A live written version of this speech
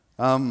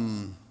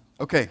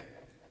Okay,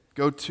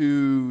 go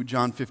to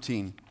John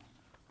 15.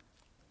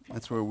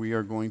 That's where we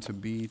are going to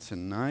be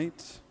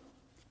tonight.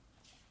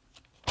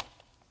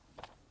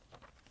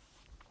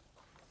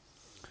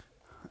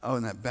 Oh,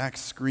 and that back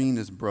screen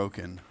is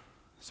broken.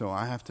 So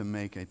I have to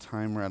make a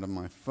timer out of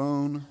my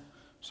phone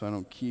so I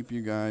don't keep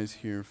you guys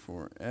here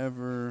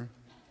forever.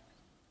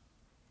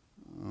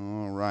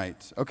 All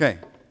right. Okay.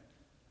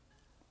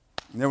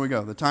 There we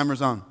go. The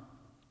timer's on.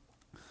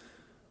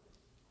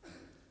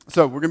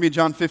 So we're going to be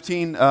John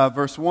 15,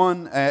 verse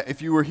 1.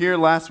 If you were here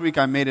last week,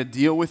 I made a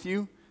deal with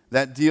you.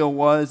 That deal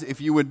was if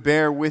you would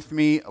bear with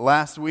me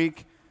last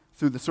week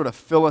through the sort of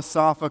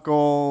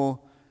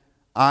philosophical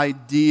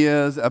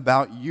ideas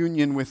about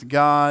union with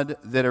God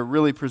that are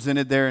really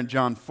presented there in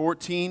John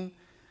 14,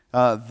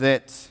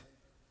 that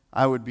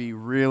I would be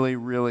really,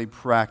 really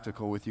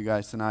practical with you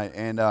guys tonight.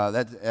 And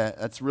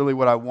that's really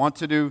what I want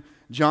to do.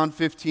 John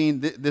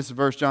 15, this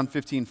verse, John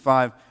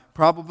 15:5,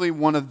 probably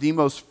one of the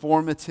most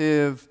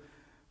formative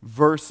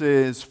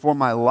verses for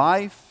my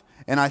life.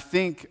 And I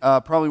think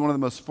probably one of the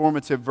most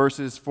formative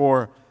verses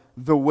for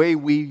the way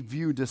we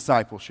view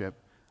discipleship.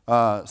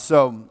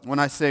 So when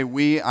I say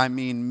we, I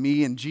mean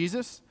me and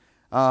Jesus.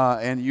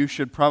 And you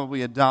should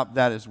probably adopt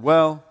that as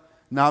well.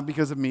 Not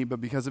because of me, but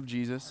because of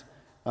Jesus.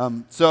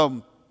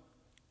 So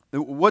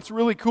what's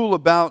really cool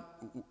about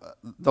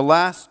the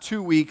last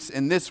 2 weeks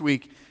and this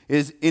week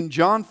is in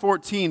John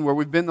 14, where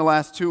we've been the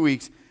last 2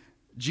 weeks,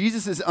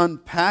 Jesus is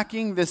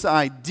unpacking this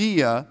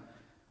idea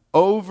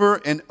over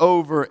and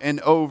over and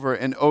over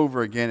and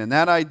over again. And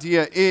that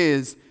idea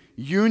is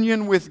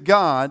union with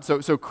God.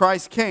 So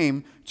Christ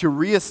came to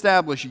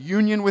reestablish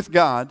union with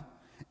God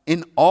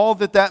in all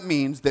that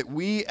means, that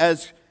we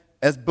as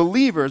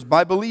believers,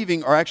 by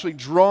believing, are actually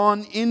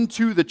drawn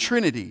into the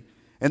Trinity.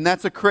 And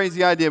that's a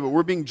crazy idea, but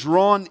we're being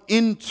drawn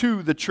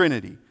into the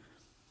Trinity.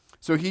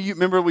 So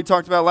remember we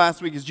talked about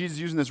last week, is Jesus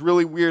using this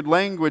really weird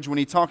language when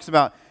he talks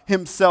about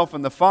himself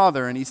and the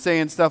Father, and he's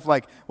saying stuff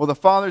like, well, the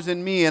Father's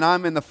in me and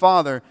I'm in the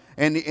Father,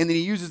 and then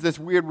he uses this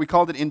weird, we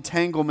called it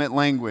entanglement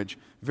language,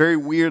 very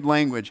weird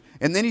language.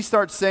 And then he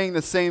starts saying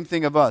the same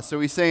thing of us.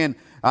 So he's saying,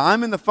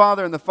 I'm in the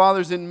Father and the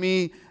Father's in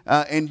me,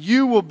 and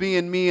you will be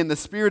in me and the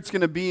Spirit's going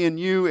to be in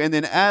you, and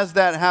then as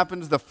that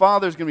happens, the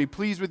Father's going to be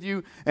pleased with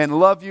you and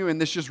love you, and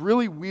this just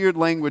really weird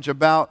language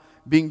about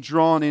being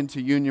drawn into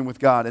union with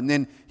God. And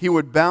then he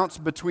would bounce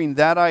between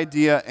that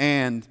idea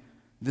and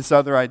this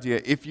other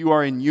idea. If you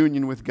are in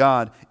union with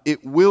God,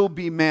 it will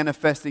be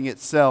manifesting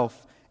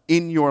itself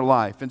in your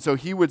life. And so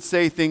he would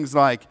say things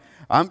like,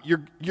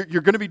 you're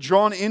going to be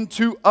drawn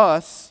into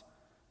us,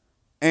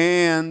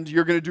 and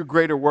you're going to do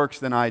greater works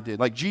than I did.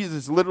 Like Jesus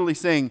is literally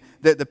saying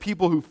that the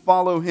people who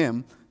follow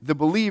him, the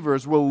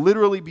believers, will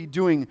literally be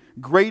doing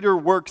greater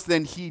works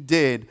than he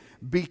did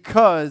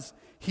because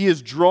he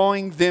is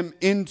drawing them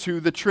into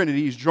the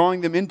Trinity. He's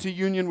drawing them into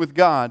union with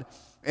God,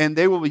 and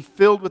they will be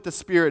filled with the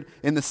Spirit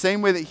in the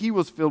same way that he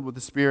was filled with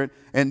the Spirit,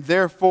 and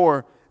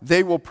therefore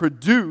they will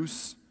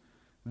produce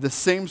the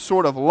same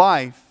sort of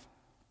life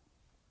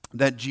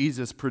that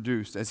Jesus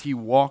produced as he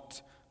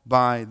walked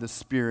by the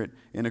Spirit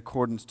in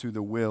accordance to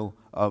the will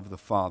of the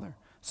Father.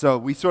 So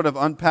we sort of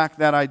unpack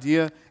that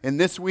idea, and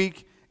this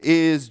week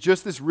is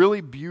just this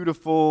really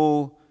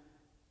beautiful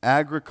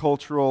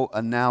agricultural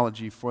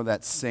analogy for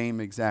that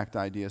same exact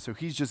idea. So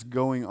he's just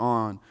going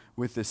on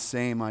with this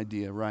same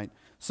idea, right?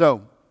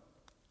 So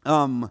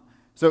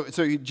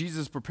Jesus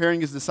is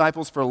preparing his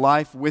disciples for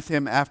life with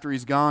him after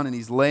he's gone, and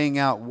he's laying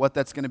out what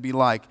that's going to be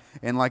like.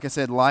 And like I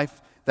said,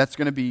 life that's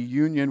going to be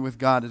union with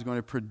God is going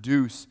to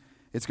produce,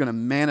 it's going to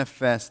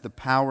manifest the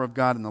power of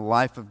God and the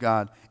life of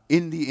God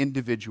in the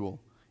individual,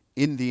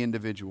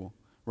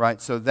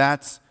 right? So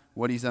that's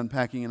what he's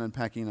unpacking.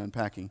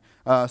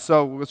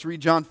 So let's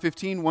read John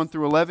 15, 1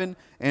 through 11,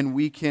 and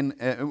we can,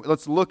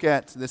 let's look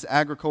at this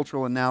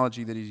agricultural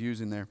analogy that he's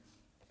using there.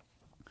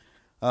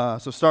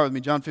 So start with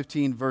me, John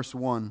 15, verse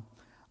 1.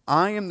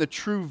 I am the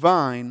true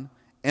vine,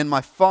 and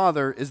my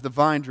Father is the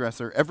vine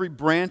dresser. Every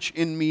branch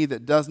in me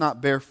that does not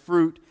bear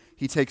fruit,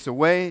 he takes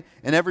away,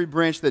 and every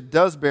branch that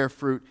does bear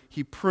fruit,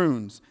 he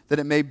prunes, that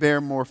it may bear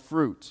more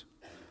fruit.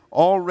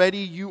 Already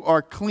you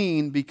are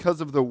clean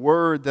because of the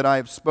word that I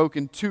have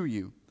spoken to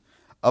you.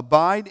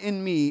 Abide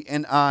in me,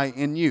 and I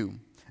in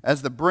you,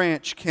 as the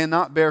branch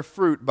cannot bear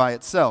fruit by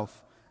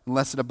itself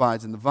unless it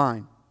abides in the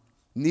vine.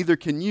 Neither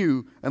can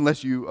you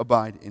unless you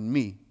abide in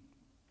me.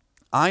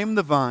 I am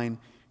the vine,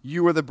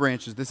 you are the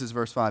branches. This is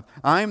verse 5.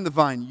 I am the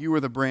vine, you are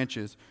the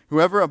branches.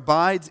 Whoever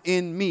abides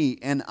in me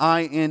and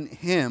I in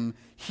him,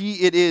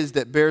 he it is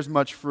that bears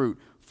much fruit.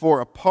 For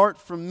apart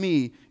from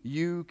me,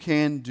 you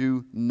can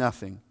do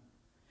nothing.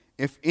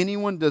 If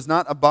anyone does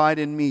not abide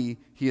in me,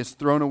 he is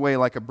thrown away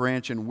like a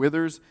branch and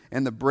withers,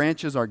 and the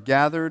branches are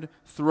gathered,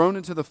 thrown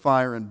into the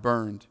fire, and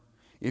burned.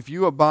 If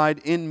you abide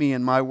in me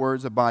and my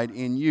words abide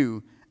in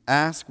you,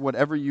 ask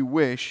whatever you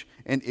wish,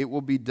 and it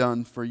will be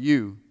done for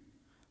you.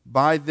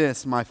 By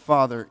this my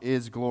Father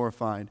is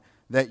glorified,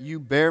 that you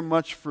bear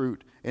much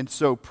fruit, and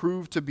so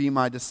prove to be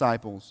my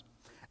disciples.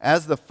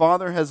 As the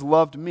Father has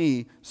loved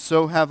me,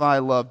 so have I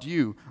loved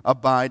you.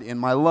 Abide in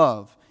my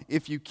love.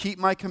 if you keep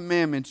my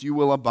commandments, you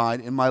will abide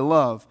in my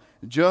love,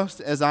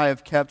 just as I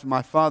have kept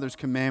my Father's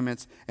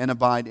commandments and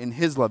abide in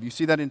his love. You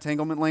see that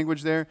entanglement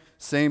language there?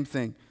 Same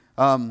thing.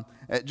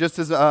 Just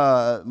as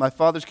my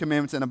Father's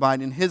commandments and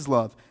abide in his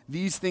love.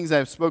 These things I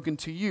have spoken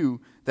to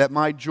you, that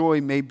my joy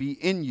may be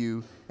in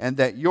you, and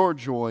that your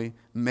joy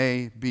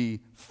may be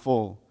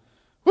full.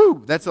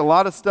 Whew, that's a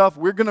lot of stuff.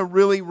 We're going to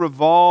really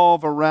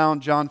revolve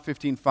around John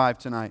 15:5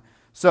 tonight.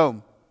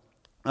 So,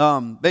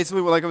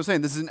 basically, like I was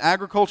saying, this is an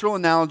agricultural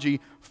analogy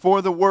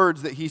for the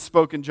words that he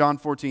spoke in John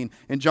 14.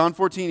 In John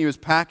 14,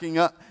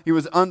 he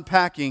was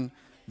unpacking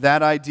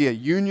that idea.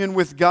 Union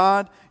with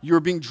God, you're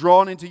being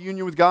drawn into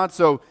union with God,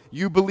 so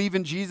you believe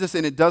in Jesus,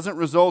 and it doesn't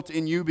result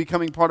in you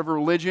becoming part of a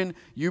religion.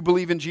 You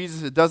believe in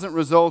Jesus, it doesn't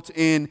result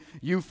in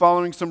you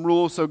following some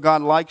rules so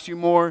God likes you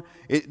more.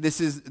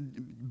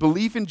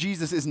 Belief in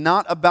Jesus is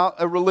not about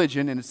a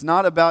religion, and it's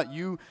not about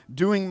you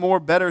doing more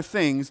better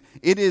things.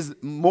 It is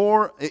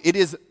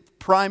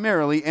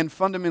primarily and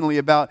fundamentally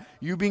about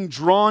you being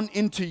drawn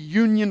into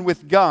union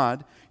with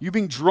God, you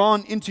being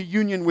drawn into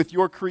union with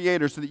your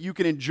Creator so that you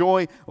can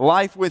enjoy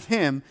life with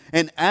Him.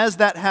 And as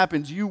that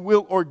happens, you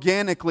will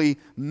organically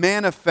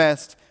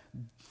manifest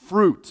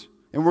fruit.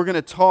 And we're going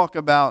to talk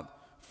about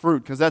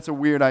fruit because that's a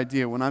weird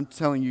idea. When I'm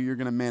telling you you're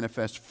going to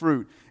manifest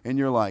fruit and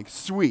you're like,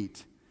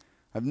 sweet,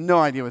 I have no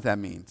idea what that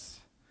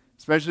means.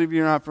 Especially if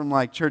you're not from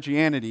like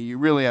churchianity, you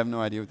really have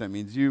no idea what that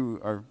means. You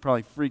are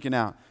probably freaking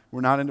out. We're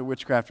not into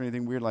witchcraft or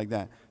anything weird like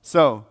that.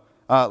 So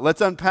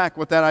let's unpack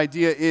what that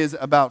idea is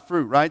about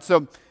fruit, right?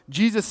 So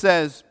Jesus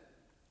says,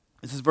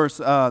 this is verse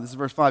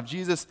 5,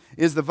 Jesus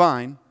is the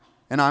vine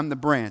and I'm the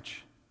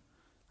branch.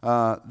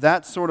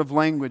 That sort of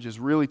language is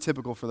really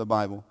typical for the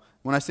Bible.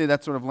 When I say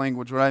that sort of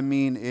language, what I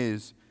mean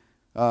is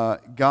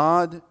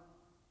God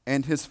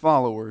and his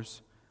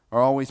followers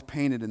are always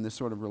painted in this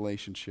sort of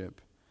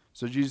relationship.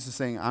 So Jesus is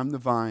saying, I'm the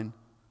vine,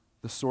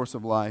 the source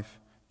of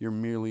life. You're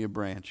merely a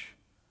branch.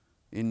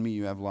 In me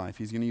you have life.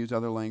 He's going to use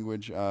other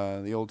language.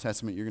 The Old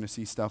Testament, you're going to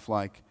see stuff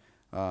like,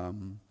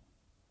 I'm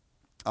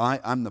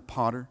the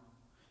potter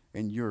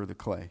and you're the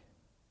clay.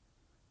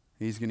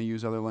 He's going to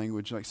use other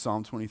language like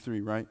Psalm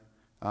 23, right?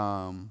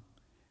 I'm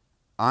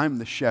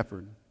the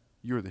shepherd,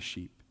 you're the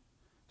sheep.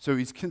 So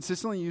he's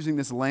consistently using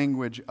this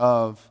language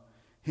of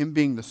him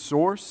being the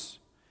source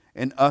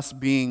and us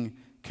being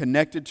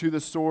connected to the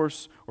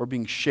source or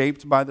being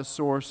shaped by the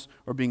source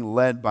or being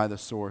led by the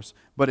source.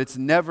 But it's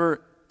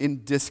never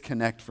in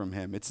disconnect from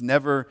him.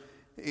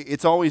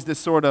 It's always this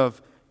sort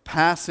of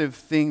passive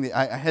thing that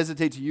I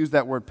hesitate to use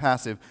that word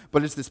passive,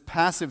 but it's this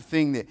passive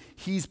thing that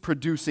he's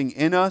producing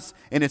in us,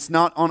 and it's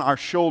not on our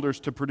shoulders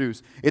to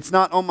produce. It's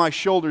not on my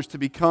shoulders to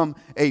become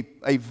a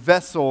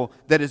vessel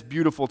that is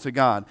beautiful to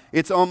God.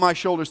 It's on my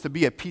shoulders to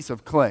be a piece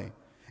of clay.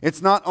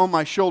 It's not on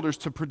my shoulders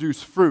to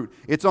produce fruit.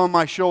 It's on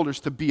my shoulders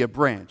to be a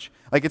branch.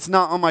 Like it's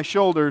not on my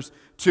shoulders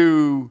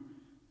to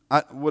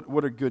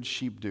what do good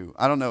sheep do?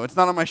 I don't know. It's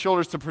not on my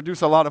shoulders to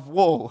produce a lot of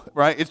wool,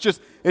 right? It's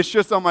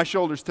just on my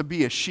shoulders to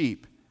be a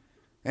sheep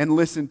and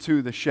listen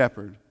to the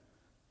shepherd,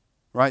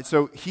 right?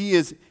 So he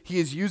is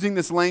using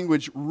this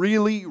language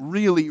really,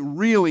 really,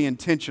 really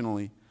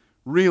intentionally,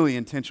 really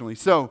intentionally.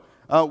 So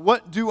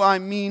what do I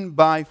mean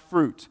by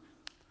fruit?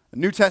 The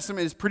New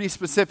Testament is pretty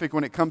specific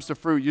when it comes to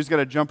fruit. You just got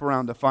to jump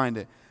around to find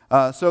it.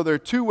 So there are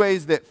two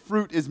ways that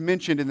fruit is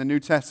mentioned in the New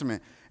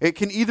Testament. It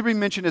can either be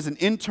mentioned as an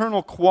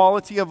internal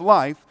quality of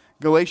life,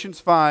 Galatians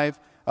 5,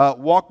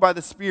 walk by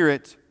the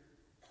Spirit,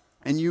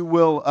 and you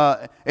will,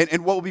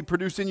 and what will be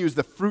produced in you is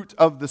the fruit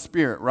of the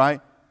Spirit,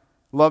 right?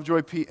 Love,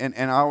 joy, peace, and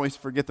I always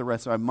forget the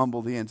rest, so I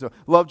mumble the end. So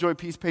love, joy,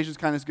 peace, patience,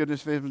 kindness,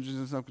 goodness, faithfulness,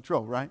 and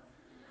self-control, right?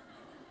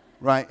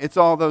 Right? It's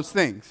all those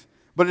things.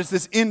 But it's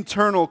this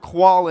internal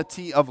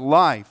quality of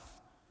life.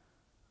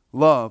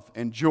 Love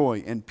and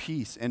joy and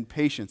peace and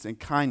patience and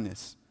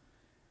kindness.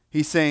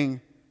 He's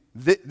saying,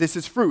 this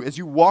is fruit. As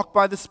you walk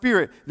by the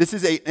Spirit, this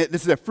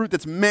is a fruit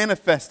that's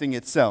manifesting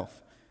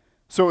itself.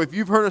 So if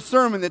you've heard a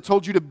sermon that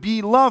told you to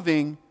be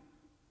loving,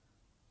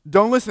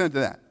 don't listen to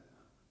that.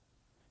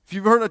 If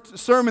you've heard a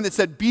sermon that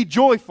said be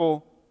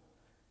joyful,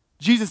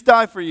 Jesus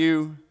died for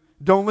you,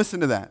 don't listen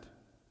to that.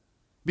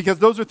 Because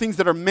those are things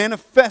that are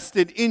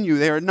manifested in you.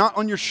 They are not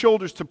on your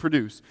shoulders to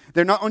produce.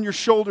 They're not on your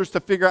shoulders to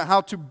figure out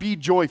how to be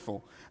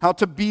joyful, how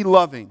to be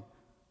loving.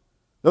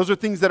 Those are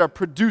things that are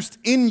produced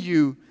in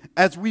you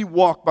as we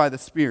walk by the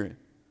Spirit.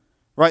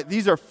 Right?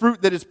 These are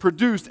fruit that is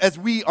produced as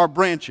we are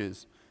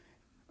branches.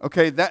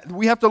 Okay, that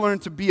we have to learn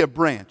to be a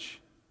branch.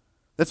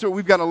 That's what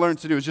we've got to learn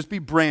to do, is just be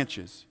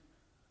branches.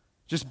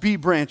 Just be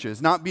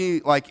branches, not be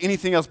like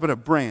anything else but a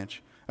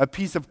branch, a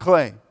piece of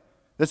clay.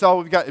 That's all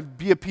we've got,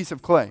 be a piece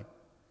of clay.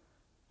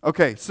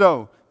 Okay,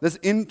 so this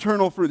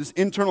internal fruit, this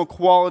internal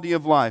quality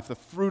of life, the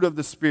fruit of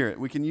the Spirit,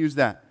 we can use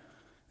that.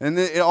 And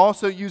then it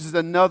also uses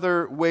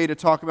another way to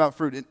talk about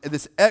fruit,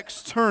 this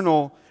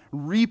external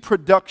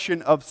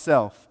reproduction of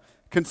self.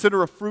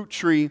 Consider a fruit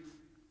tree,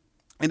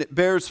 and it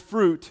bears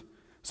fruit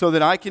so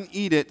that I can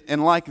eat it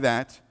and like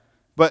that.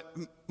 But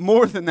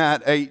more than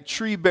that, a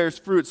tree bears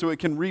fruit so it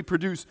can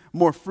reproduce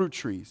more fruit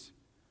trees.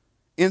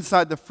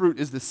 Inside the fruit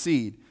is the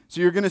seed. So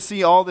you're going to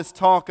see all this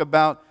talk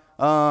about,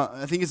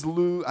 I think it's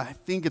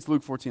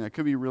Luke 14. I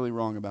could be really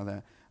wrong about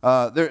that.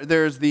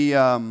 There's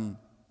the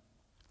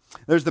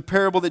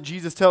parable that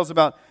Jesus tells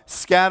about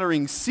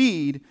scattering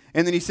seed,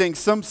 and then he's saying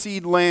some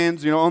seed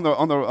lands, on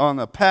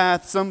the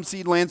path, some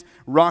seed lands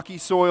rocky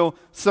soil,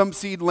 some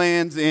seed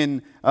lands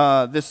in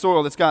this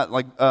soil that's got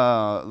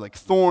like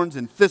thorns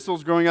and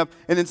thistles growing up,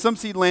 and then some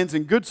seed lands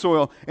in good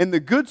soil. And the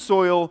good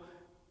soil,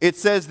 it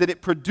says that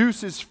it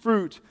produces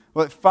fruit,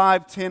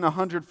 5, 10,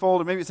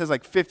 100-fold, or maybe it says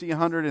like 50,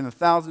 100, and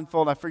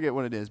 1,000-fold. I forget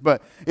what it is,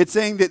 but it's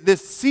saying that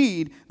this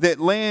seed that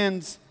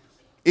lands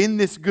in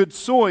this good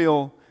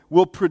soil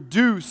will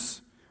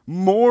produce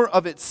more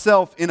of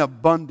itself in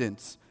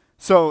abundance.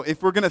 So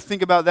if we're going to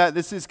think about that,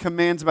 this is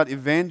commands about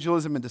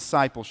evangelism and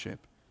discipleship,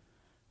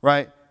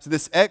 right? So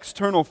this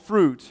external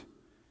fruit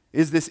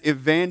is this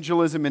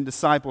evangelism and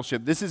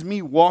discipleship. This is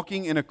me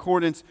walking in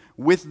accordance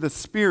with the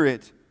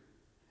Spirit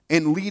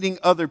and leading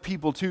other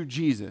people to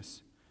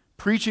Jesus.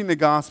 Preaching the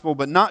gospel,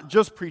 but not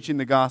just preaching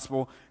the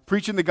gospel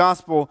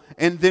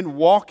and then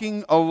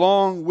walking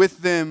along with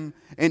them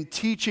and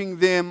teaching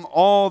them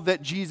all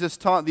that Jesus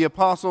taught the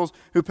apostles,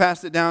 who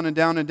passed it down and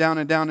down and down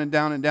and down and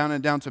down and down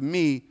and down to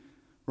me,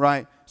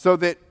 right? So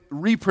that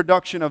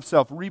reproduction of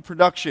self,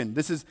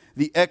 this is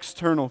the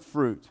external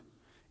fruit.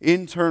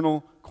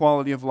 Internal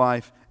quality of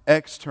life,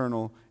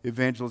 external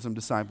evangelism,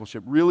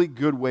 discipleship. Really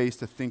good ways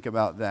to think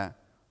about that.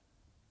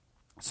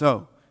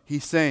 So,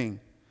 he's saying,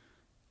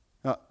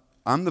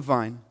 I'm the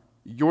vine,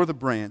 you're the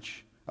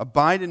branch,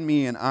 abide in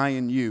me and I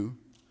in you.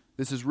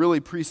 This is really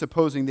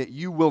presupposing that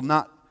you will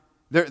not,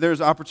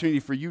 there's opportunity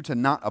for you to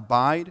not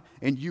abide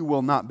and you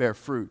will not bear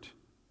fruit.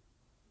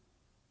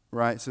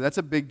 Right? So that's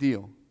a big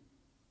deal.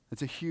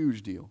 That's a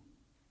huge deal.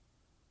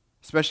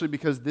 Especially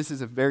because this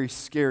is a very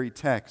scary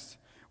text.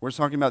 We're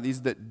talking about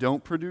these that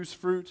don't produce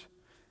fruit.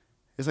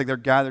 It's like they're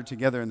gathered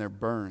together and they're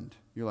burned.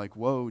 You're like,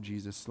 whoa,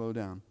 Jesus, slow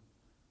down.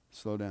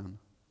 Slow down.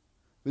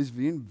 But he's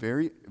being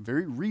very,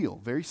 very real,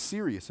 very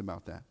serious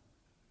about that.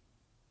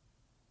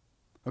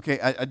 Okay,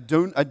 I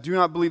do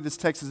not believe this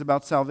text is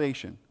about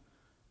salvation.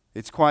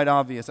 It's quite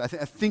obvious. I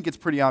think it's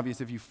pretty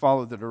obvious if you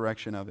follow the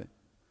direction of it.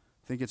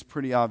 I think it's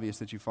pretty obvious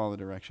that you follow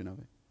the direction of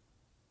it.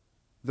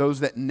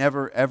 Those that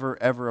never,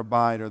 ever, ever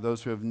abide are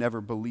those who have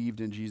never believed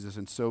in Jesus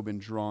and so been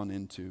drawn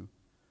into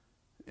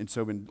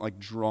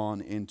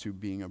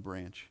being a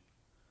branch.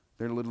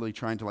 They're literally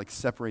trying to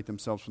separate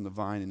themselves from the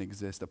vine and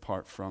exist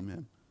apart from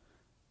him.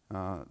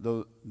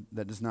 Though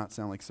that does not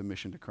sound like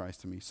submission to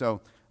Christ to me.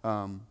 So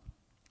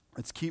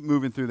let's keep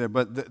moving through there.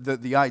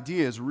 But the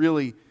idea is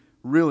really,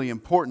 really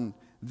important,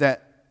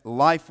 that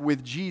life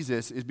with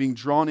Jesus is being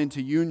drawn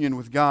into union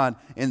with God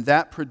and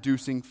that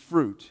producing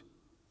fruit.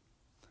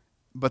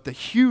 But the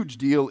huge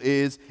deal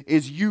is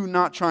you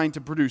not trying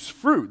to produce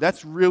fruit.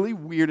 That's really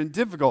weird and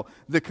difficult.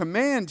 The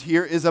command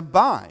here is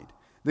abide.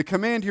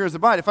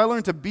 If I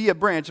learn to be a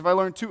branch, if I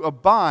learn to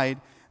abide,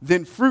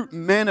 then fruit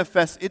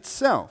manifests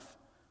itself.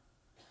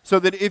 So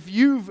that if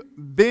you've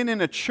been in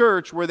a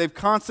church where they've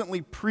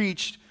constantly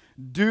preached,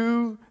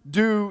 do,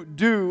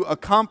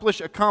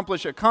 accomplish,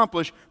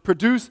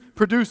 produce,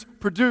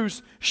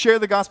 share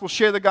the gospel,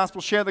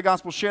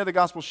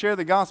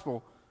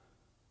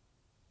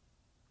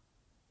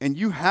 and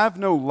you have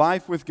no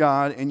life with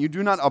God, and you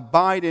do not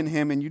abide in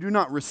him, and you do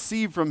not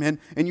receive from him,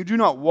 and you do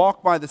not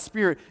walk by the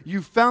Spirit,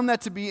 you found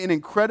that to be an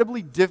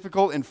incredibly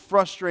difficult and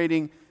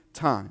frustrating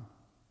time.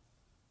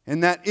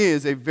 And that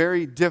is a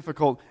very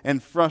difficult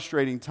and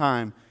frustrating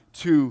time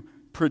to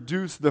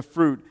produce the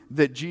fruit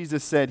that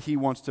Jesus said he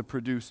wants to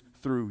produce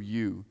through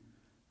you.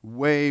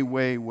 Way,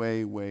 way,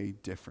 way, way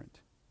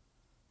different.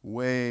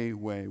 Way,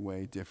 way,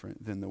 way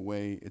different than the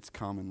way it's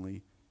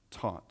commonly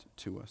taught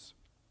to us.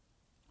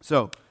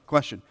 So,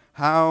 question,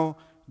 how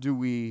do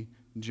we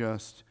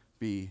just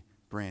be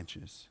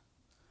branches?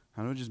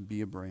 How do I just be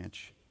a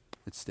branch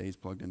that stays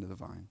plugged into the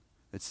vine,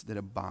 that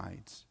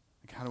abides?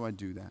 How do I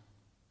do that?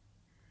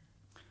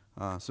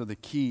 So the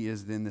key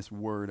is then this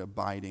word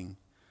abiding.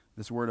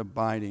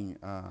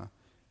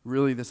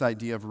 Really this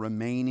idea of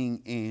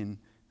remaining in,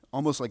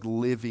 almost like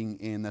living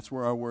in. That's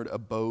where our word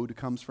abode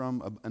comes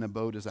from. An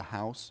abode is a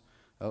house,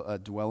 a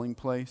dwelling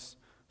place.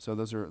 So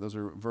those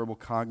are verbal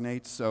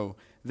cognates. So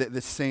the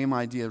same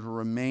idea of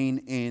remain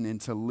in and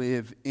to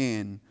live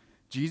in.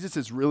 Jesus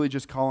is really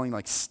just calling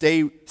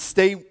stay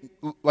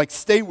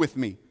with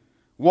me,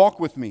 walk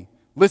with me,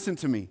 listen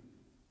to me.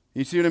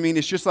 You see what I mean?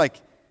 It's just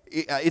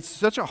it's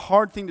such a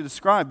hard thing to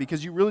describe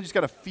because you really just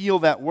got to feel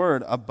that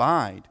word,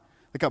 abide.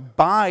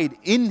 Abide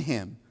in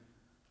him.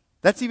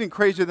 That's even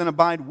crazier than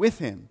abide with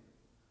him.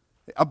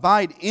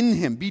 Abide in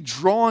him. Be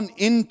drawn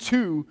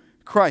into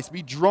Christ.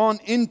 Be drawn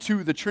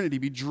into the Trinity.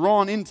 Be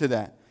drawn into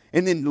that.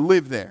 And then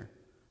live there.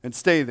 And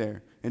stay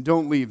there. And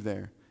don't leave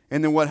there.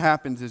 And then what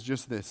happens is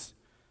just this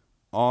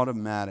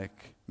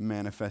automatic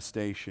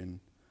manifestation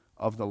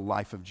of the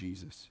life of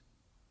Jesus.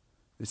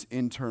 This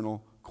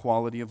internal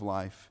quality of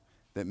life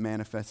that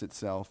manifests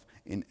itself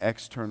in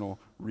external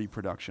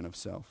reproduction of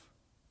self.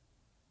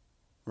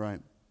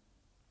 Right?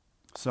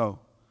 So,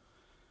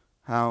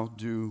 how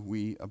do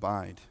we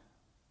abide?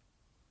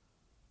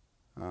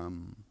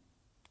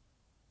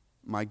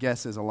 My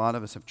guess is a lot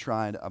of us have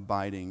tried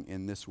abiding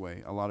in this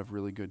way, a lot of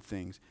really good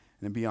things.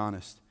 And to be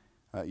honest,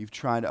 you've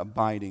tried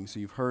abiding, so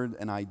you've heard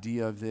an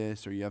idea of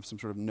this, or you have some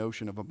sort of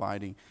notion of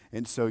abiding,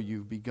 and so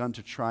you've begun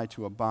to try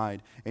to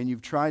abide. And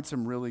you've tried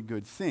some really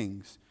good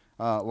things,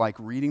 like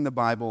reading the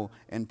Bible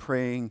and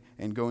praying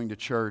and going to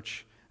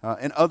church,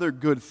 and other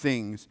good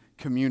things,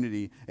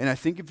 community. And I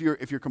think if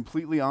you're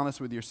completely honest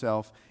with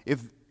yourself,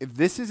 if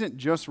this isn't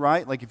just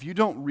right, like if you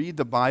don't read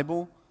the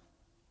Bible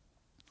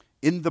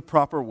in the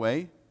proper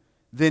way,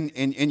 then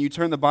and you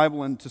turn the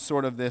Bible into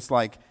sort of this,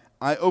 like,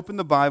 I open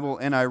the Bible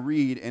and I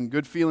read and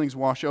good feelings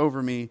wash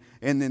over me,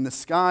 and then the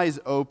skies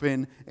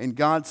open and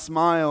God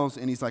smiles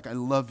and he's like, I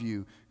love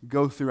you.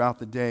 Go throughout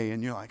the day.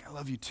 And you're like, I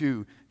love you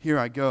too. Here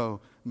I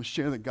go. I'm going to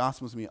share the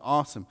gospel with me.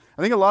 Awesome.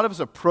 I think a lot of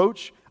us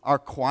approach our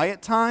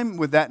quiet time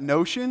with that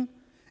notion,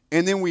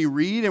 and then we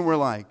read and we're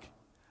like,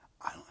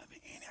 I don't have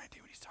any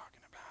idea what he's talking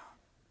about.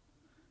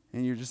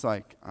 And you're just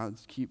like, I'll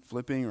just keep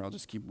flipping or I'll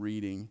just keep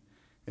reading.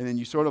 And then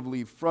you sort of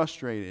leave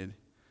frustrated.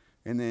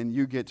 And then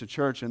you get to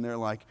church and they're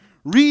like,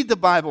 read the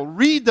Bible,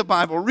 read the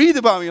Bible, read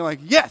the Bible. And you're like,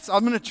 yes,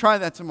 I'm going to try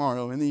that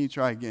tomorrow. And then you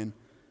try again,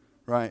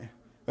 right?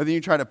 Or then you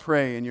try to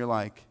pray and you're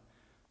like,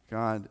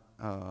 God,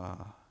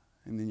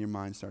 and then your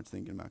mind starts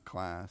thinking about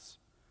class.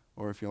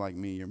 Or if you're like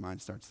me, your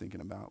mind starts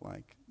thinking about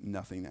like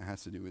nothing that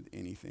has to do with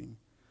anything.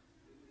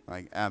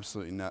 Like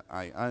absolutely not.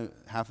 I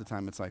half the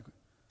time it's like,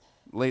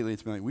 lately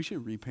it's been like, we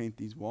should repaint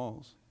these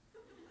walls.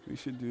 We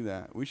should do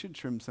that. We should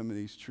trim some of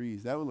these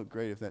trees. That would look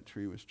great if that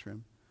tree was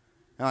trimmed.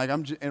 And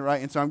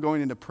like and so I'm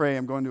going in to pray.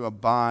 I'm going to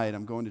abide.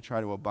 I'm going to try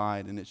to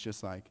abide, and it's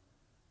just like,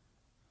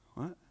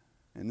 what?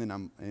 And then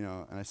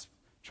and I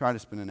try to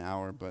spend an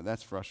hour, but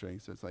that's frustrating.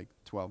 So it's like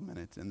 12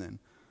 minutes, and then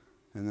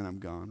I'm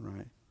gone,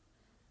 right?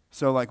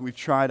 So like we've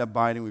tried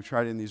abiding. We've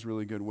tried it in these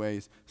really good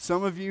ways.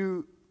 Some of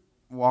you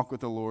walk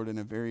with the Lord in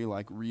a very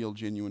like real,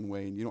 genuine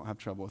way, and you don't have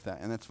trouble with that,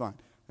 and that's fine.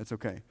 That's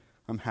okay.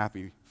 I'm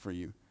happy for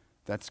you.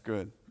 That's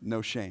good.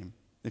 No shame.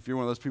 If you're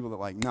one of those people that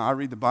like, no, I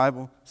read the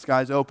Bible,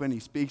 sky's open, he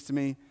speaks to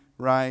me,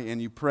 right?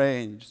 And you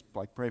pray, and you just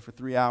like pray for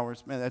 3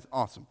 hours. Man, that's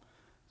awesome.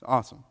 It's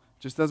awesome.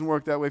 It just doesn't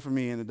work that way for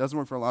me, and it doesn't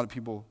work for a lot of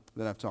people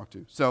that I've talked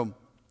to. So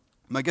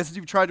my guess is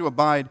you've tried to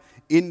abide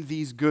in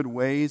these good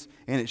ways,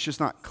 and it's just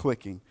not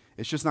clicking.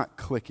 It's just not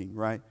clicking,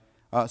 right?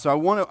 So I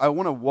want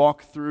to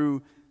walk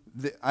through.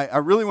 I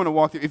really want to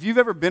walk through. If you've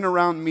ever been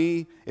around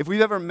me, if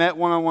we've ever met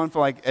one-on-one for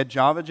like at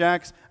Java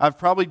Jacks, I've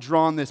probably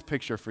drawn this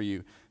picture for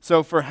you.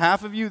 So for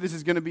half of you, this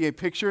is going to be a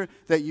picture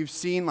that you've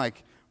seen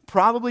like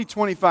probably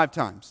 25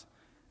 times.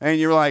 And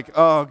you're like,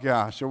 oh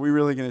gosh, are we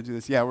really going to do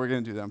this? Yeah, we're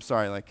going to do that. I'm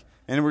sorry.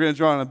 And we're going to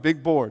draw on a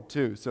big board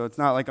too. So it's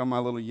not like on my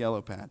little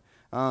yellow pad.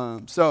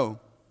 So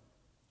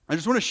I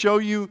just want to show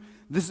you,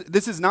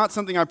 this is not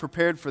something I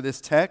prepared for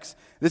this text.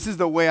 This is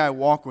the way I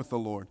walk with the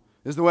Lord.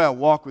 This is the way I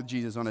walk with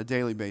Jesus on a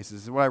daily basis.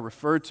 This is what I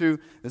refer to.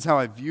 This is how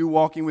I view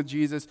walking with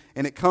Jesus.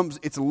 And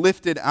it's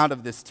lifted out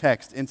of this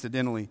text,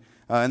 incidentally.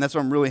 And that's why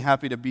I'm really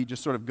happy to be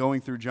just sort of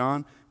going through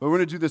John. But we're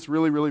going to do this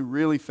really, really,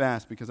 really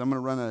fast because I'm going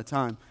to run out of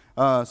time.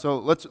 So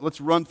let's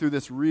run through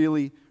this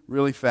really,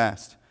 really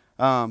fast.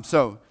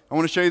 So I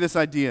want to show you this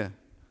idea.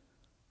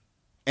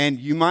 And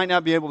you might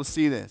not be able to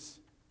see this.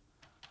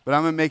 But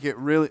I'm going to make it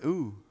really,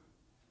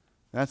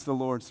 that's the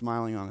Lord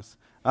smiling on us.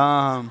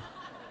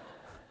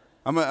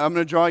 I'm going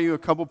to draw you a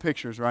couple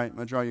pictures, right? I'm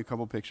going to draw you a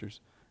couple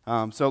pictures.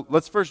 So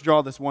let's first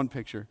draw this one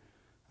picture.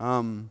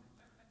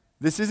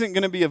 This isn't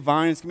going to be a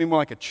vine. It's going to be more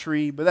like a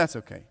tree, but that's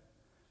okay.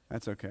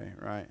 That's okay,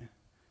 right?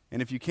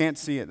 And if you can't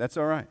see it, that's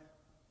all right.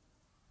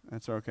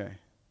 That's okay.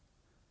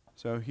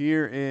 So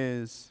here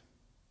is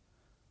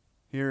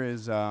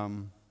the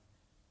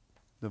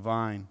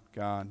vine,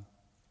 God.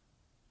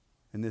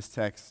 And this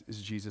text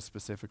is Jesus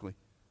specifically.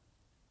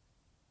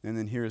 And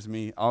then here is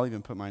me. I'll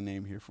even put my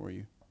name here for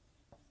you.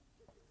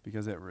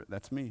 Because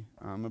that's me.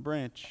 I'm a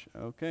branch.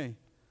 Okay.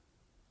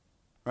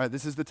 All right,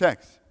 this is the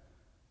text.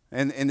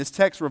 And this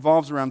text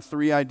revolves around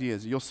three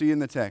ideas. You'll see in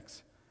the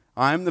text.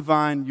 I am the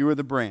vine, you are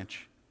the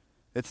branch.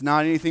 It's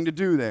not anything to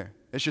do there.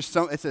 It's just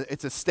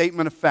it's a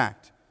statement of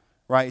fact.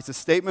 Right? It's a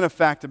statement of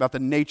fact about the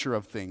nature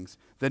of things.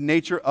 The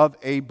nature of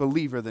a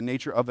believer, the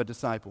nature of a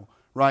disciple.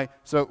 Right?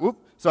 So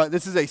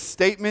this is a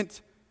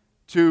statement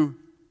to,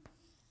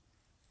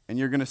 and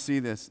you're going to see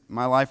this,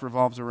 my life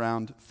revolves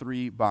around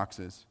 3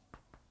 boxes.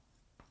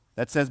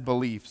 That says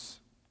beliefs,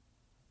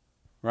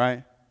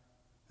 right?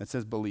 That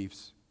says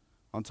beliefs.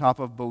 On top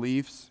of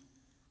beliefs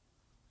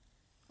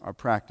are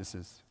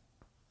practices.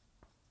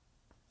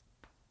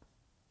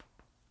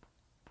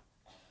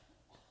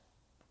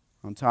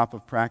 On top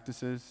of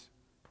practices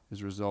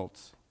is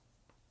results.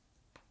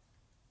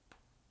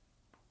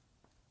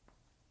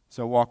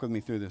 So walk with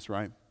me through this,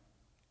 right?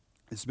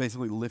 It's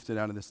basically lifted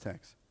out of this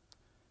text.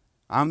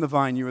 I'm the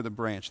vine, you are the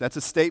branch. That's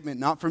a statement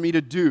not for me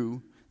to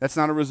do. That's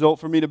not a result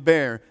for me to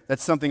bear.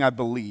 That's something I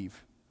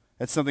believe.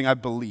 That's something I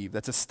believe.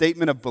 That's a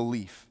statement of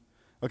belief.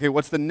 Okay,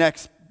 what's the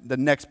next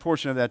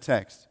portion of that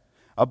text?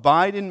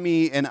 Abide in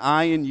me and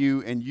I in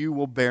you, and you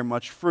will bear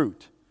much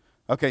fruit.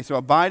 Okay, so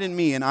abide in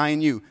me and I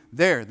in you.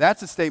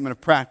 That's a statement of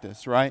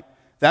practice, right?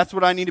 That's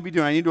what I need to be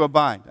doing. I need to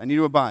abide. I need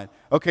to abide.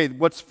 Okay,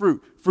 what's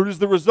fruit? Fruit is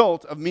the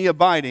result of me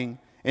abiding.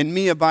 And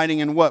me abiding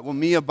in what? Well,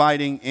 me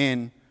abiding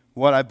in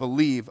what I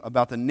believe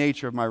about the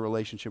nature of my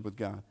relationship with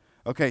God.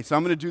 Okay, so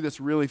I'm going to do this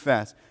really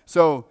fast.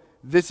 So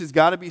this has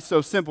got to be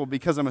so simple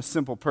because I'm a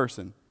simple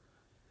person.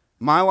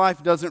 My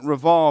life doesn't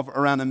revolve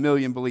around a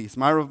million beliefs.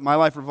 My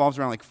life revolves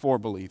around like 4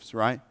 beliefs,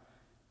 right?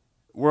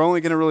 We're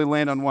only going to really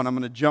land on one. I'm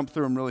going to jump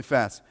through them really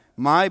fast.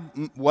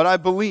 What I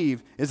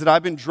believe is that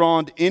I've been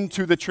drawn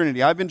into the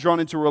Trinity. I've been drawn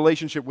into a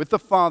relationship with the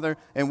Father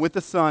and with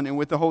the Son and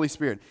with the Holy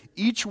Spirit.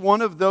 Each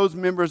one of those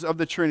members of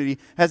the Trinity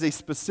has a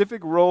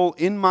specific role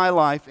in my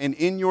life and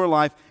in your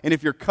life. And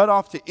if you're cut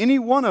off to any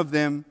one of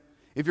them,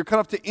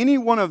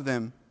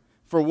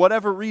 for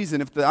whatever reason,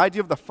 if the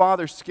idea of the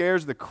Father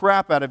scares the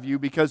crap out of you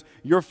because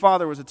your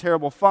father was a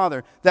terrible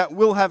father, that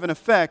will have an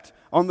effect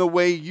on the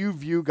way you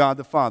view God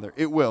the Father.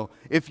 It will.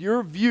 If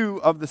your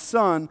view of the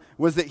Son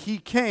was that he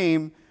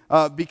came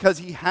because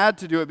he had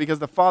to do it because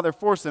the Father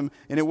forced him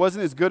and it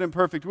wasn't his good and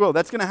perfect will,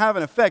 that's going to have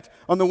an effect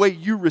on the way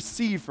you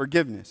receive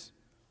forgiveness.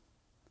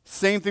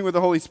 Same thing with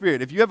the Holy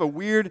Spirit. If you have a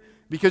weird,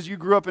 because you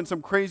grew up in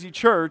some crazy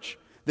church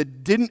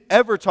that didn't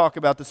ever talk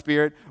about the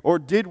Spirit or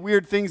did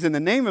weird things in the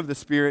name of the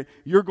Spirit,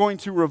 you're going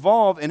to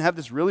revolve and have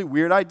this really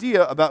weird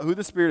idea about who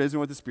the Spirit is and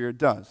what the Spirit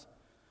does.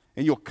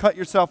 And you'll cut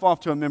yourself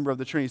off to a member of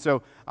the Trinity.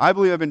 So I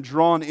believe I've been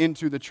drawn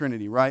into the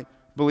Trinity, right?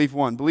 Belief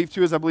 1. Belief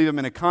 2 is I believe I'm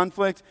in a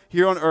conflict.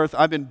 Here on earth,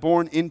 I've been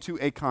born into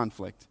a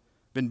conflict.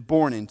 Been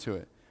born into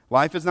it.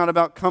 Life is not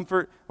about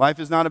comfort. Life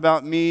is not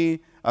about me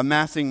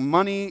amassing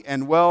money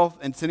and wealth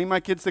and sending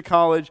my kids to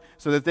college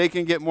so that they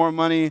can get more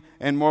money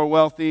and more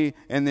wealthy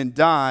and then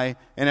die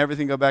and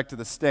everything go back to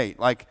the state.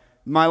 Like,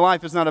 my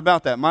life is not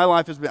about that. My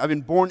life I've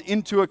been born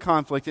into a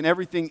conflict, and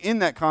everything in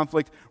that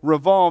conflict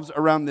revolves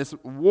around this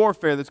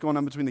warfare that's going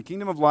on between the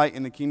kingdom of light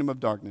and the kingdom of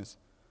darkness.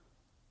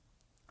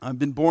 I've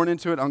been born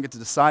into it. I don't get to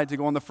decide to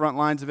go on the front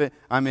lines of it.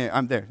 I'm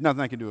there.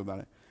 Nothing I can do about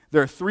it.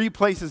 There are 3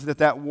 places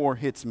that war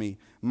hits me: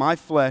 my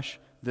flesh,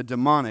 the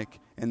demonic,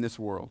 and this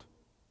world.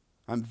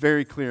 I'm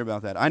very clear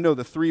about that. I know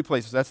the 3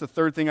 places. That's the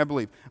third thing I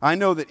believe. I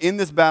know that in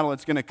this battle,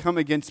 it's going to come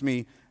against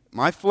me.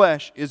 My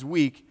flesh is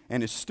weak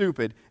and is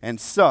stupid and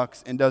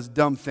sucks and does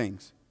dumb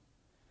things.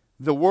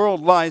 The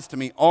world lies to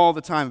me all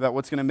the time about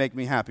what's going to make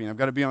me happy, and I've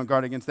got to be on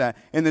guard against that.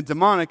 And the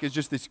demonic is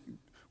just this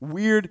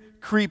weird,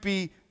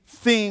 creepy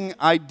thing,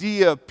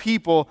 idea,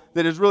 people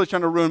that is really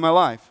trying to ruin my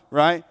life,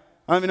 right?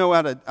 I don't know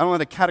how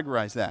to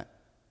categorize that,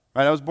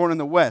 right? I was born in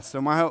the West,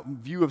 so my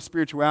view of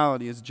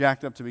spirituality is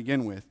jacked up to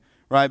begin with,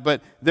 right?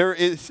 But there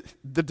is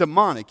the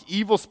demonic,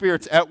 evil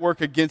spirits at work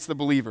against the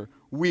believer.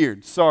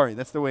 Weird. Sorry,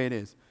 that's the way it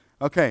is.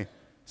 Okay,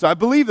 so I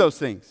believe those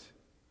things,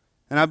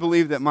 and I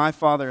believe that my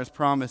Father has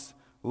promised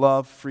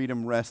love,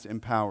 freedom, rest,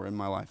 and power in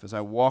my life. As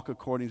I walk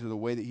according to the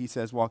way that he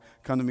says walk,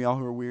 come to me all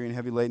who are weary and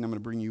heavy laden, I'm going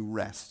to bring you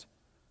rest.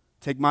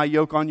 Take my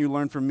yoke on you,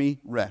 learn from me,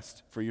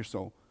 rest for your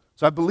soul.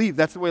 So I believe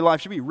that's the way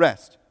life should be,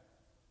 rest.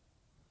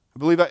 I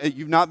believe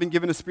you've not been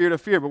given a spirit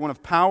of fear, but one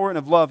of power and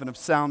of love and of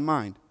sound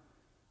mind.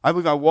 I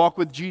believe I walk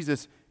with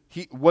Jesus.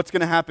 What's going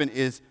to happen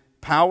is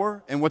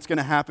power, and what's going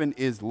to happen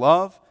is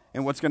love,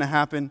 and what's going to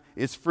happen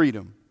is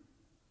freedom.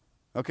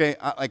 Okay,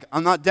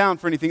 I'm not down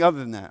for anything other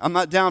than that. I'm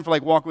not down for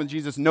walking with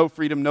Jesus, no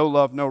freedom, no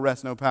love, no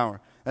rest, no power.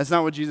 That's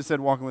not what Jesus said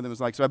walking with him was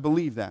like. So I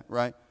believe that,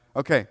 right?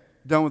 Okay,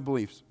 done with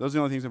beliefs. Those are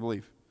the only things I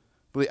believe.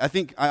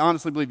 I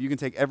honestly believe you can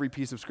take every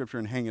piece of Scripture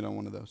and hang it on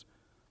one of those.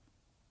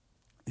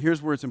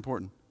 Here's where it's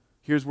important.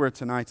 Here's where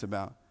tonight's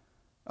about.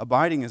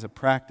 Abiding is a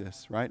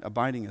practice, right?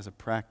 Abiding is a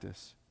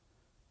practice.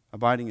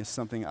 Abiding is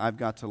something I've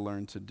got to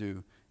learn to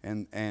do.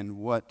 And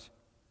what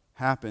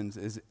happens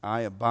is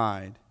I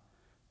abide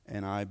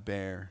and I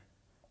bear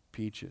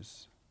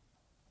peaches.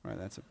 Right,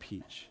 that's a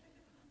peach.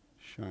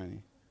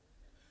 Shiny.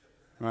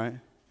 Right?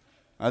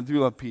 I do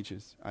love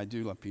peaches.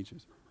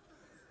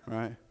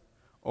 Right?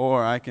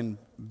 Or I can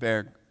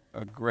bear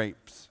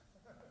grapes.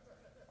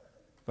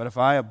 But if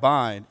I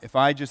abide, if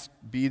I just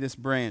be this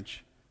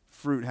branch,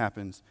 fruit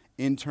happens.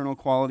 Internal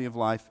quality of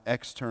life,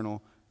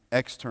 external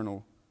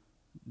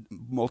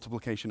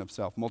multiplication of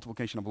self,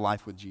 multiplication of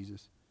life with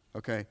Jesus.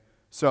 Okay?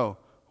 So,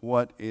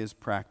 what is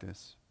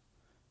practice?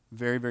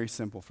 Very, very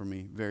simple for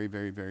me. Very,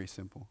 very, very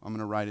simple. I'm going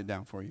to write it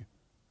down for you.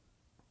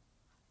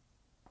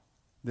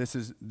 This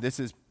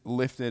is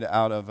lifted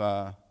out of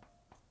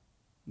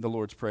the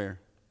Lord's Prayer,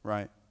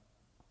 right?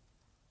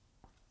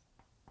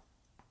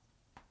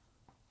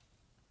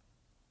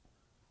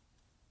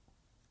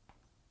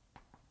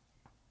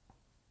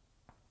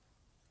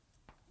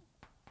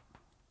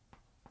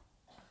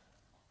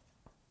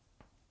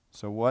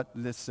 So what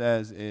this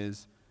says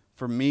is,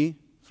 for me,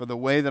 for the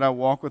way that I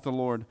walk with the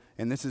Lord,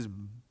 and this has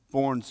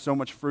borne so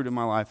much fruit in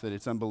my life that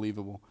it's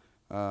unbelievable.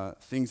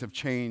 Things have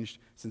changed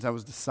since I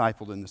was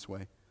discipled in this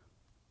way.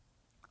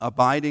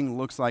 Abiding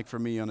looks like for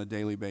me on a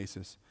daily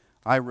basis.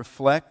 I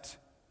reflect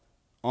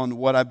on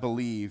what I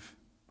believe,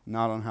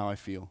 not on how I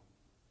feel.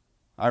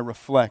 I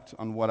reflect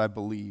on what I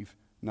believe,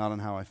 not on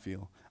how I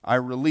feel. I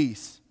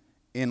release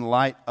in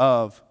light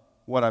of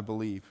what I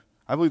believe.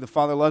 I believe the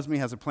Father loves me,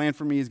 has a plan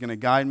for me, He's going to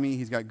guide me,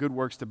 He's got good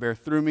works to bear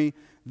through me.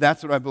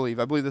 That's what I believe.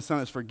 I believe the Son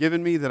has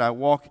forgiven me, that I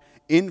walk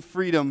in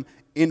freedom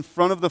in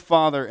front of the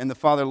Father, and the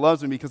Father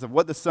loves me because of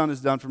what the Son has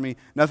done for me.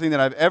 Nothing that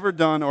I've ever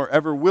done or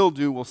ever will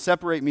do will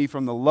separate me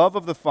from the love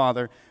of the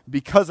Father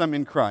because I'm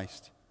in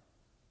Christ.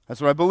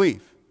 That's what I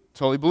believe.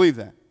 Totally believe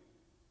that.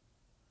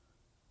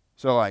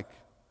 So like,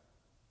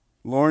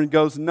 Lauren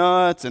goes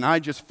nuts, and I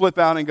just flip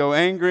out and go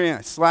angry, and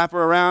I slap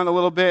her around a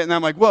little bit, and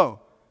I'm like,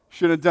 whoa,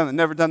 shouldn't have done that.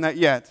 Never done that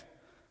yet.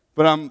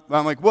 But I'm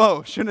like,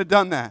 whoa, shouldn't have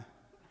done that.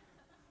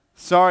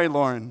 Sorry,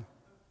 Lauren.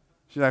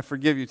 Should I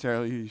forgive you,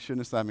 Terry? You shouldn't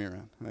have slapped me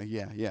around. I'm like,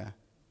 yeah.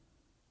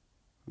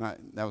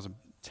 That was a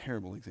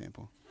terrible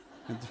example.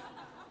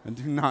 I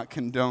do not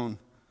condone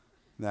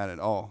that at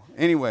all.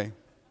 Anyway,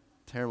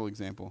 terrible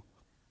example.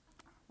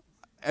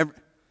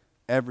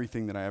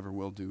 Everything that I ever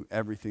will do,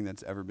 everything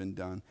that's ever been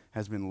done,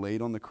 has been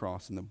laid on the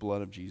cross, and the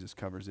blood of Jesus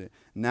covers it.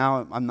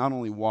 Now I'm not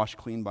only washed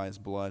clean by his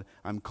blood,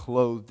 I'm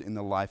clothed in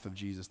the life of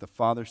Jesus. The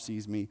Father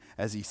sees me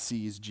as he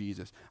sees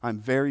Jesus. I'm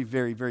very,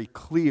 very, very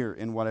clear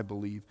in what I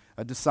believe.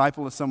 A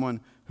disciple is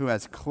someone who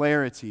has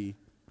clarity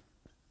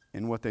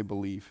in what they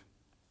believe.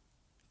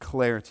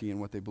 Clarity in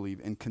what they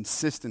believe, and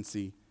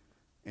consistency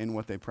in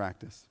what they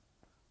practice.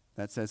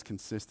 That says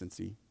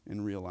consistency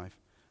in real life.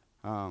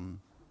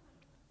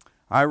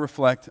 I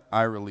reflect,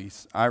 I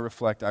release. I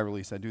reflect, I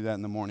release. I do that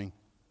in the morning.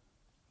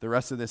 The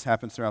rest of this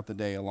happens throughout the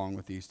day along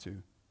with these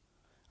two.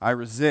 I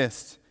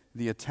resist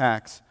the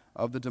attacks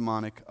of the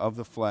demonic, of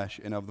the flesh,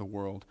 and of the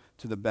world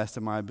to the best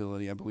of my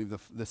ability. I believe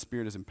the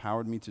Spirit has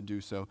empowered me to do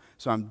so.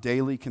 So I'm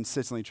daily,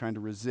 consistently trying to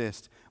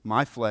resist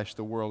my flesh,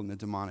 the world, and the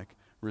demonic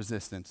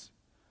resistance.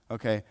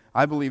 Okay,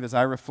 I believe as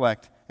I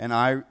reflect and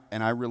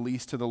I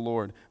release to the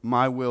Lord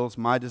my wills,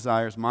 my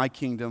desires, my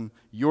kingdom.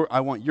 I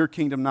want your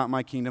kingdom, not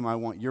my kingdom. I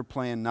want your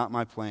plan, not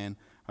my plan.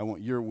 I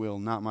want your will,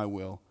 not my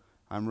will.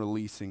 I'm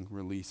releasing,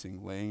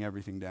 laying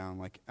everything down.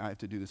 Like I have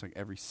to do this like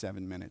every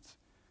 7 minutes.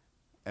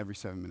 Every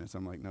 7 minutes,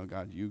 I'm like, no,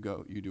 God, you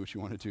go. You do what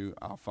you want to do.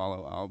 I'll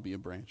follow. I'll be a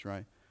branch,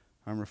 right?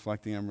 I'm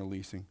reflecting. I'm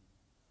releasing.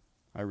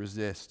 I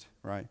resist,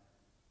 right?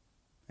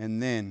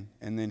 And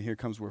then here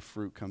comes where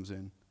fruit comes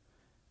in.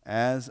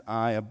 As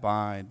I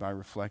abide by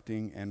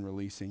reflecting and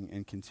releasing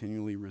and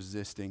continually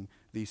resisting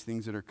these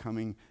things that are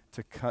coming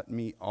to cut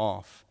me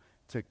off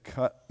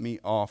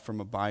from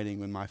abiding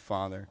with my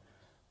Father,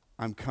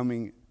 I'm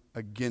coming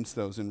against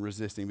those and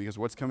resisting, because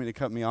what's coming to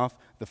cut me off?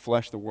 The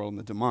flesh, the world, and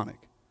the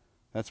demonic.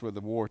 That's where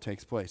the war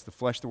takes place. The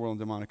flesh, the world,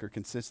 and the demonic are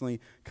consistently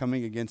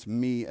coming against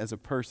me as a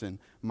person.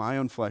 My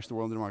own flesh, the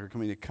world, and the demonic are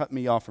coming to cut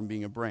me off from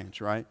being a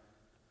branch, right?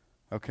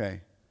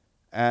 Okay.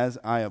 As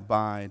I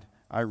abide,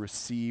 I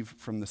receive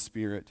from the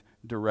Spirit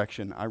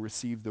direction. I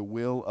receive the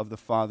will of the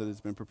Father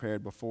that's been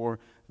prepared before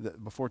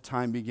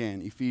time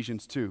began.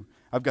 Ephesians 2.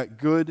 I've got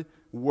good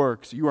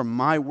works. You are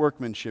my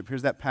workmanship.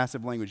 Here's that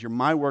passive language. You're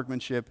my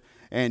workmanship,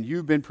 and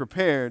you've been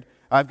prepared.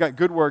 I've got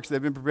good works that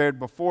have been prepared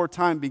before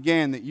time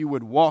began, that you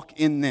would walk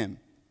in them.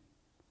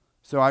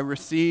 So I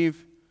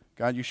receive,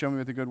 God, you show me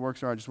what the good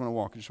works are. I just want to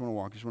walk. I just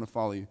want to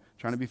follow you.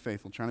 Trying to be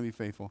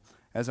faithful.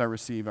 As I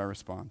receive, I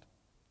respond.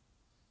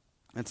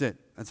 That's it.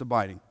 That's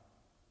abiding.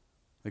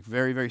 Like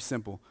very, very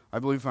simple. I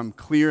believe if I'm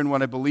clear in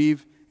what I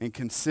believe and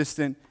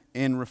consistent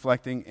in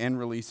reflecting and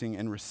releasing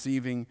and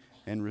receiving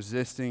and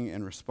resisting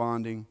and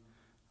responding,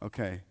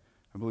 okay,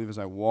 I believe as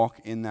I walk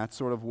in that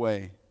sort of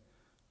way,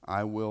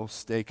 I will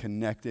stay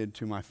connected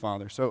to my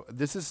Father. So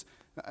this is,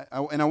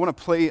 and I want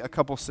to play a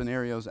couple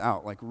scenarios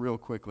out, like real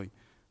quickly.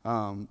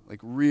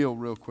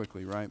 Real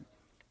quickly, right?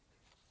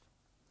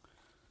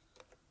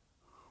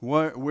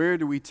 Where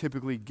do we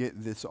typically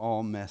get this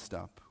all messed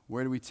up?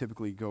 Where do we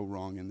typically go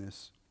wrong in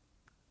this?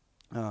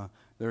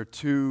 There are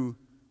two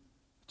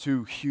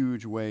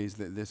huge ways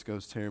that this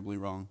goes terribly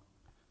wrong.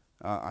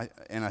 I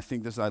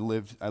think this. I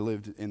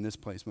lived in this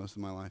place most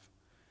of my life.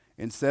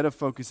 Instead of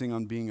focusing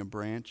on being a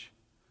branch,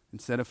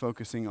 instead of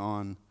focusing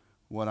on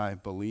what I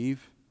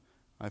believe,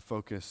 I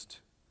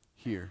focused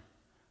here.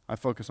 I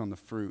focus on the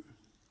fruit.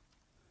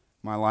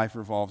 My life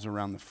revolves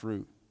around the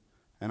fruit,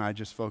 and I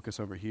just focus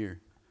over here.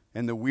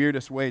 And the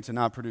weirdest way to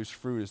not produce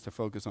fruit is to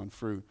focus on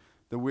fruit.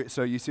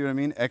 So you see what I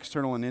mean?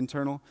 External and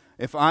internal.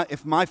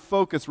 If my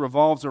focus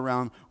revolves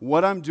around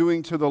what I'm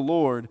doing to the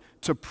Lord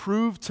to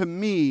prove to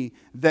me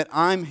that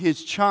I'm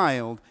his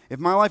child, if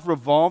my life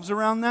revolves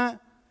around that,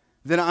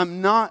 then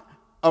I'm not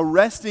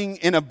resting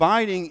and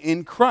abiding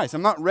in Christ.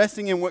 I'm not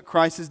resting in what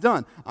Christ has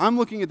done. I'm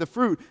looking at the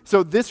fruit.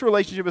 So this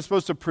relationship is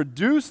supposed to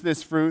produce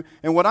this fruit,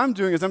 and what I'm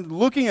doing is I'm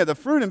looking at the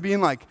fruit and being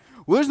like,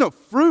 well, there's no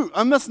fruit.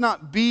 I must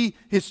not be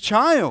his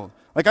child.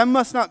 Like I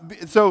must not be.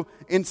 So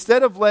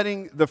instead of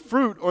letting the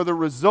fruit or the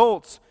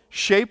results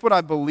shape what I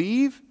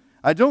believe,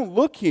 I don't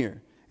look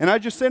here. And I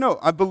just say, no,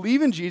 I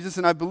believe in Jesus,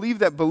 and I believe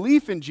that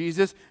belief in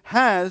Jesus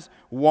has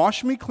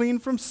washed me clean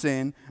from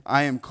sin.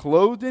 I am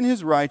clothed in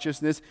his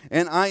righteousness,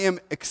 and I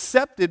am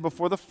accepted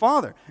before the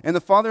Father. And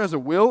the Father has a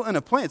will and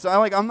a plan. So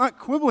I'm not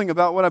quibbling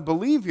about what I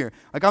believe here.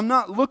 Like I'm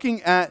not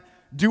looking at,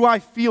 do I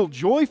feel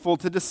joyful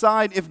to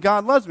decide if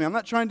God loves me? I'm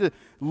not trying to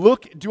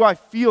look, do I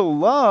feel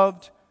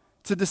loved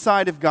to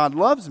decide if God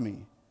loves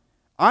me?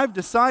 I've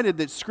decided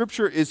that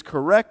Scripture is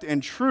correct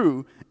and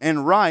true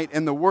and right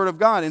and the Word of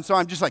God. And so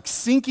I'm just like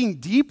sinking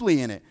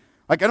deeply in it.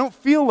 Like, I don't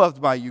feel loved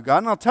by you, God.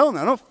 And I'll tell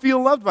them, I don't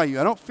feel loved by you.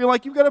 I don't feel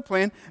like you've got a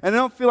plan, and I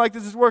don't feel like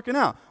this is working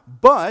out.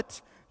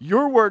 But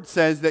your Word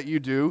says that you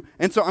do,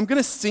 and so I'm going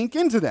to sink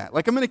into that.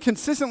 Like, I'm going to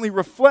consistently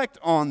reflect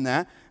on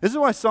that. This is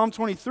why Psalm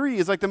 23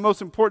 is like the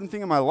most important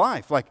thing in my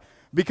life. Like,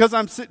 because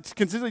I'm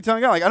consistently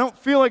telling God, like, I don't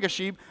feel like a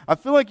sheep. I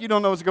feel like you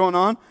don't know what's going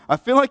on. I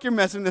feel like you're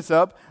messing this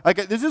up.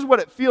 Like, this is what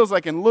it feels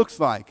like and looks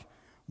like.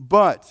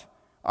 But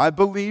I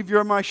believe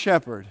you're my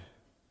shepherd.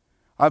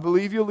 I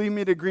believe you'll lead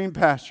me to green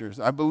pastures.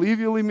 I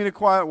believe you'll lead me to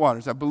quiet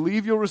waters. I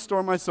believe you'll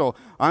restore my soul.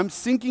 I'm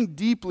sinking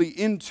deeply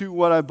into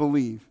what I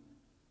believe.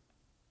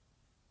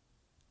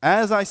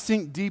 As I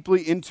sink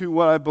deeply into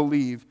what I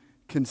believe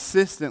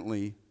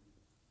consistently,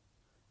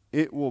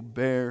 it will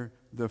bear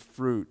the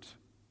fruit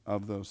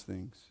of those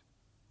things.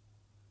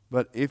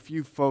 But if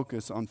you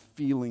focus on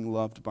feeling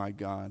loved by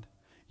God,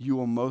 you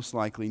will most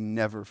likely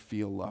never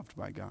feel loved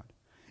by God.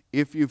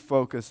 If you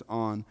focus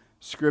on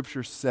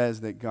Scripture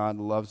says that God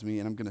loves me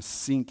and I'm going to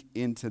sink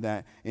into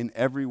that in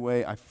every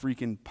way I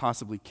freaking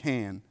possibly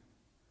can,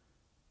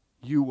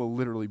 you will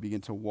literally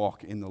begin to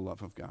walk in the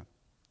love of God.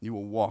 You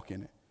will walk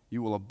in it.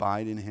 You will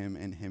abide in Him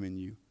and Him in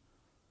you.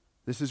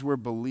 This is where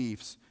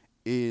beliefs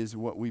is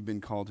what we've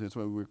been called to. It's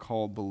why we're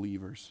called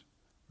believers.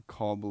 We're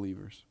called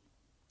believers.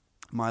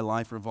 My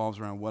life revolves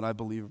around what I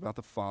believe about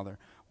the Father,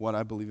 what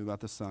I believe about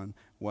the Son,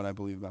 what I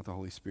believe about the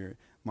Holy Spirit.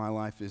 My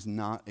life is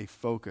not a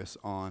focus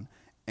on,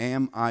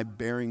 am I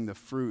bearing the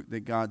fruit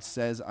that God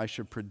says I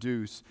should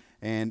produce?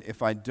 And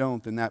if I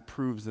don't, then that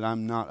proves that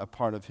I'm not a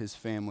part of His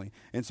family.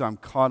 And so I'm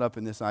caught up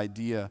in this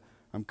idea,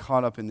 I'm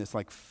caught up in this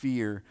like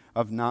fear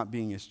of not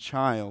being His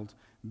child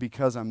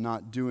because I'm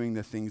not doing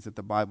the things that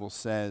the Bible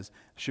says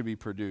should be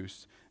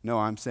produced. No,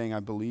 I'm saying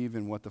I believe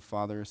in what the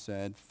Father has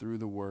said through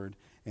the Word,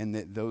 and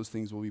that those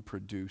things will be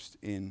produced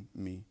in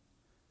me.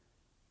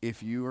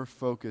 If your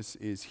focus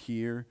is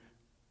here,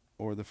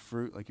 or the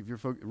fruit, like if your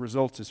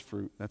results is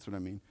fruit, that's what I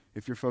mean.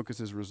 If your focus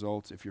is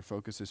results, if your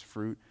focus is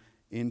fruit,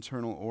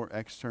 internal or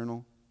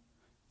external,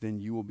 then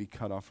you will be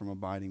cut off from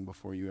abiding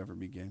before you ever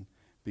begin.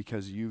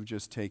 Because you've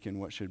just taken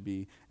what should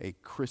be a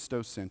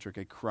Christocentric,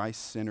 a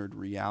Christ-centered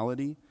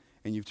reality,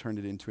 and you've turned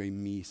it into a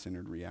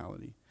me-centered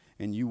reality.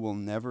 And you will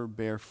never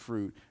bear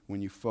fruit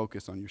when you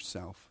focus on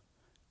yourself.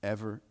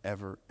 Ever,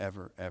 ever,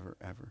 ever, ever,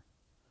 ever.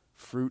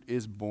 Fruit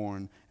is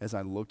born as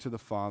I look to the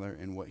Father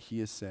and what He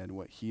has said,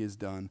 what He has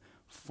done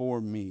for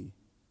me.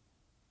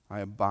 I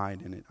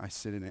abide in it. I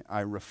sit in it.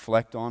 I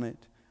reflect on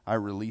it. I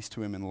release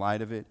to Him in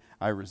light of it.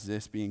 I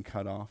resist being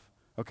cut off.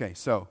 Okay,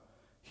 so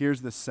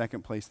here's the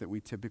second place that we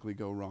typically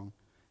go wrong.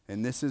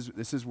 And this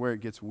is where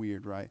it gets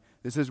weird, right?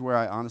 This is where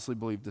I honestly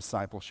believe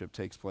discipleship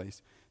takes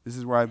place. This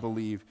is where I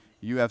believe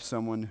you have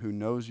someone who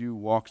knows you,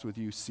 walks with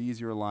you, sees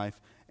your life,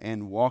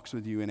 and walks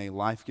with you in a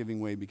life-giving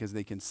way because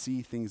they can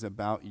see things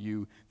about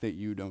you that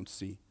you don't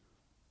see.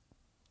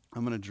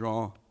 I'm going to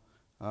draw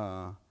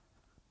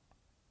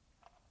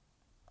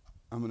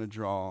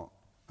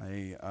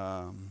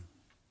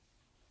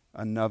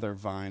another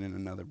vine and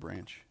another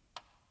branch.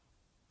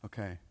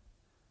 Okay.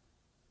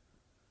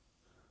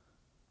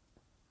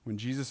 When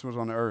Jesus was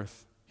on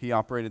earth, He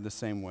operated the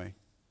same way.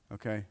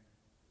 Okay?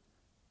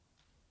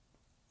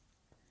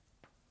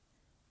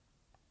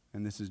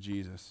 And this is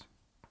Jesus.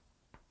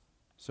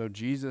 So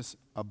Jesus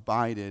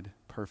abided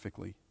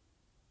perfectly.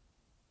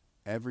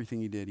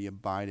 Everything He did, He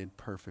abided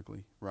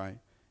perfectly, right?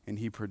 And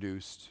He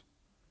produced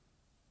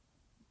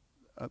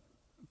a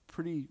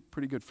pretty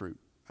good fruit,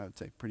 I would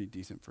say, pretty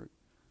decent fruit.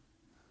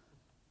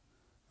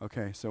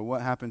 Okay, so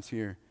what happens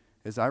here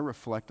is I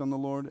reflect on the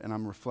Lord, and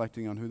I'm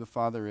reflecting on who the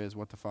Father is,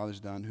 what the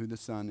Father's done, who the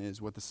Son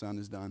is, what the Son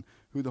has done,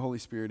 who the Holy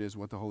Spirit is,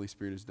 what the Holy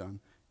Spirit has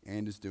done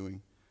and is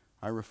doing.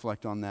 I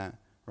reflect on that,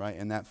 right?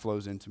 And that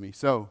flows into me.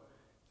 So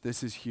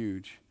this is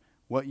huge.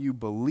 What you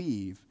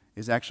believe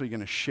is actually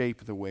going to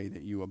shape the way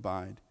that you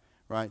abide,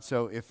 right?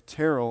 So if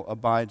Terrell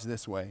abides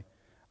this way,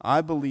 I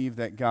believe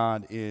that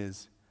God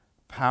is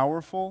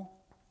powerful,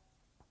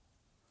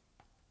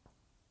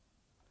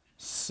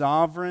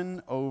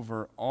 sovereign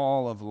over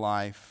all of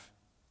life,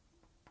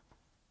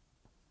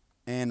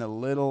 and a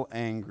little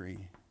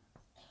angry.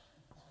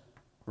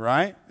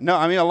 Right? No,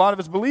 I mean, a lot of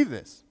us believe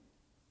this.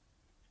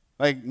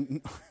 Like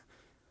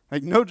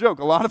no joke,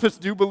 a lot of us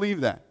do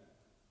believe that.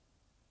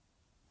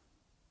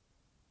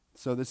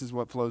 So this is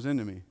what flows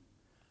into me.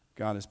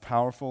 God is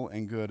powerful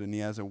and good, and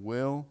He has a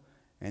will,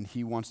 and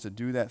He wants to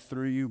do that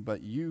through you,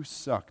 but you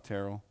suck,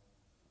 Terrell.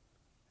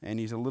 And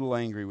He's a little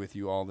angry with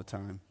you all the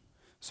time.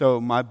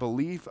 So my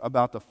belief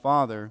about the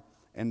Father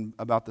and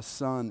about the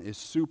Son is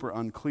super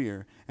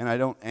unclear, and I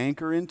don't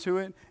anchor into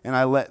it, and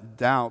I let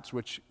doubts,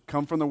 which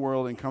come from the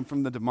world and come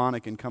from the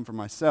demonic and come from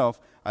myself,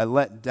 I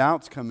let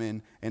doubts come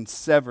in and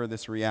sever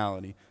this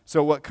reality.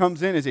 So what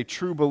comes in is a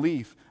true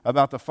belief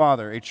about the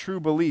Father, a true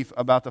belief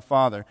about the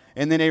Father,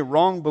 and then a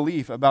wrong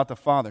belief about the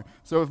Father.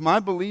 So if my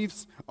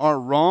beliefs are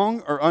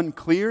wrong or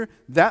unclear,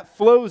 that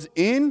flows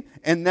in,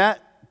 and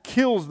that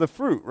kills the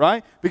fruit,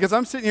 right? Because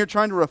I'm sitting here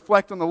trying to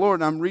reflect on the Lord,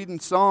 and I'm reading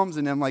Psalms,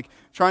 and I'm like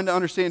trying to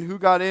understand who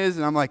God is,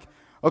 and I'm like,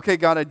 okay,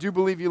 God, I do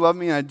believe you love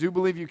me, and I do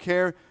believe you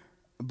care,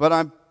 but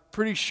I'm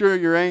pretty sure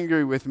you're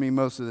angry with me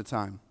most of the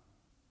time.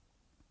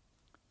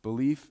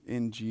 Belief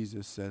in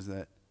Jesus says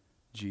that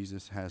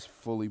Jesus has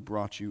fully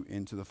brought you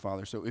into the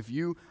Father. So if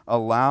you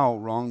allow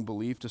wrong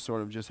belief to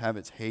sort of just have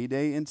its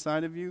heyday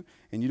inside of you,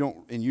 and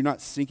you're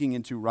not sinking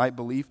into right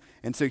belief,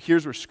 and so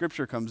here's where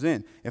Scripture comes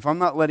in. If I'm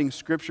not letting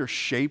Scripture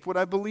shape what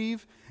I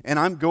believe, and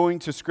I'm going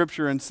to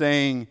Scripture and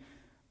saying,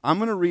 I'm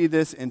going to read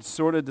this and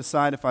sort of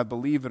decide if I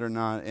believe it or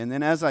not, and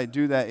then as I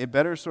do that, it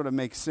better sort of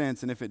make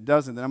sense, and if it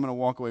doesn't, then I'm going to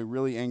walk away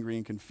really angry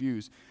and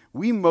confused.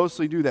 We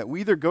mostly do that.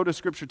 We either go to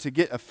Scripture to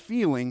get a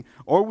feeling,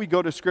 or we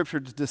go to Scripture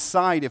to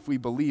decide if we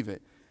believe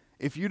it.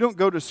 If you don't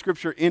go to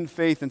Scripture in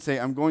faith and say,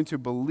 I'm going to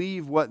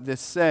believe what this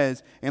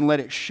says and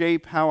let it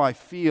shape how I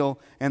feel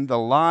and the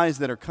lies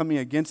that are coming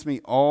against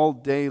me all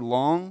day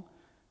long,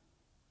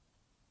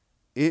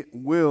 it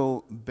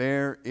will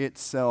bear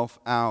itself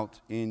out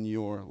in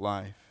your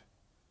life.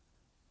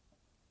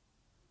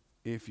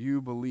 If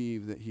you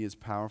believe that He is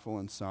powerful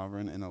and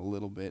sovereign and a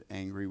little bit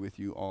angry with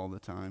you all the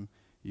time,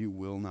 you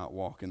will not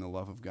walk in the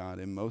love of God.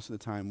 And most of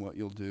the time what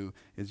you'll do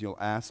is you'll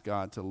ask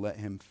God to let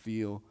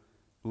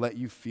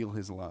you feel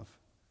His love.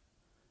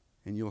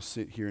 And you'll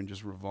sit here and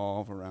just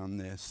revolve around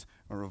this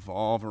or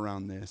revolve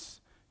around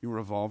this. You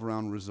revolve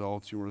around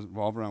results. You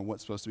revolve around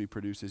what's supposed to be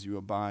produced as you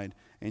abide.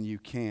 And you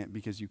can't,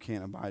 because you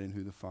can't abide in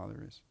who the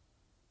Father is.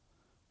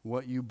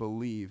 What you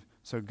believe.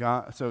 So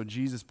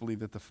Jesus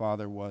believed that the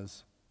Father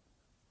was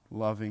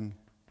loving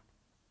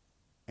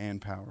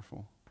and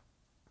powerful,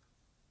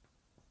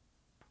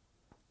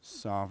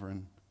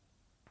 sovereign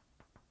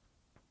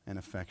and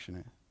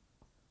affectionate,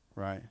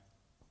 right?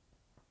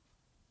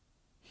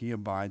 He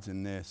abides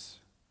in this,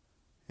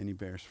 and He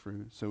bears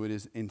fruit. So it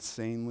is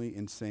insanely,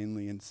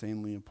 insanely,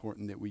 insanely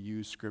important that we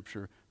use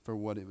Scripture for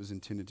what it was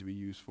intended to be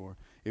used for.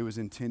 It was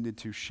intended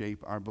to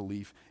shape our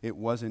belief. It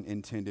wasn't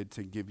intended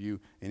to give you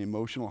an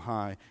emotional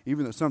high,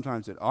 even though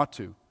sometimes it ought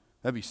to.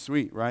 That'd be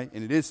sweet, right?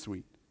 And it is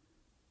sweet.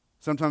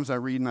 Sometimes I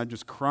read and I'm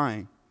just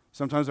crying.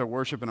 Sometimes I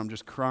worship and I'm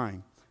just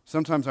crying.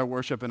 Sometimes I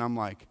worship and I'm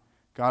like,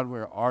 God,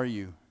 where are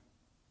you?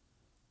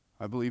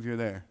 I believe you're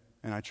there,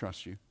 and I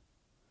trust you.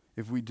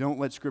 If we don't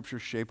let Scripture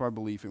shape our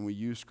belief and we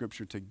use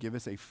Scripture to give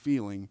us a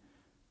feeling,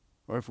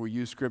 or if we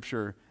use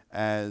Scripture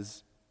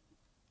as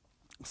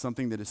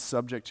something that is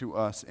subject to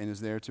us and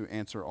is there to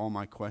answer all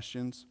my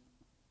questions,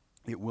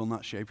 it will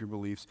not shape your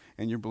beliefs,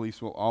 and your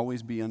beliefs will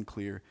always be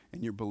unclear,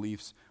 and your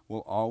beliefs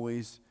will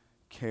always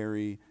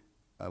carry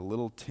a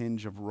little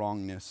tinge of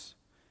wrongness,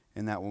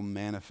 and that will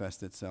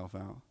manifest itself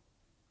out.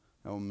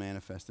 That will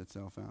manifest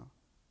itself out.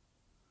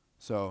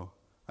 So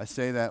I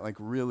say that like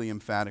really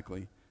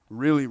emphatically.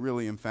 Really,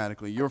 really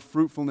emphatically. Your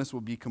fruitfulness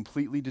will be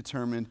completely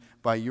determined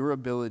by your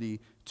ability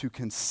to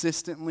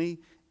consistently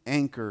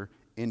anchor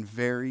in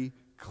very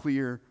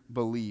clear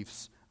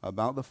beliefs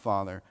about the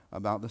Father,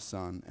 about the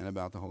Son, and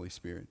about the Holy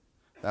Spirit.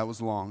 That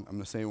was long. I'm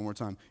going to say it one more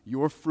time.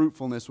 Your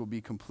fruitfulness will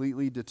be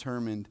completely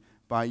determined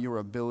by your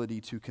ability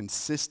to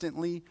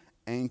consistently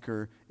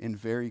anchor in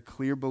very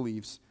clear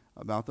beliefs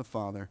about the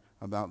Father,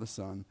 about the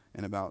Son,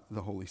 and about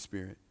the Holy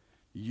Spirit.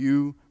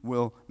 You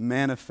will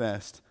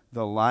manifest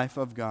the life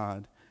of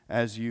God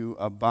as you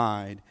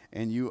abide,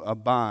 and you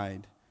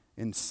abide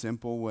in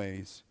simple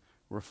ways,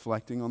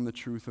 reflecting on the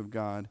truth of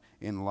God,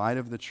 in light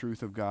of the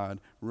truth of God,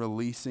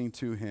 releasing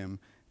to Him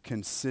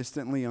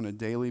consistently on a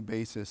daily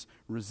basis,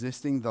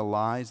 resisting the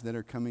lies that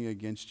are coming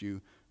against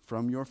you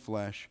from your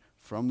flesh,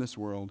 from this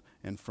world,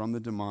 and from the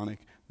demonic.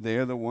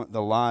 The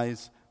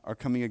lies are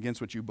coming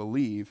against what you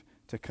believe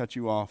to cut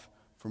you off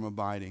from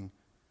abiding.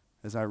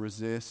 As I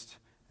resist,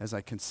 as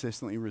I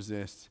consistently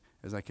resist,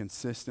 as I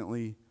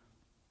consistently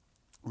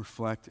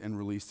reflect and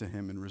release to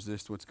Him and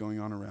resist what's going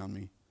on around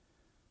me,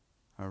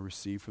 I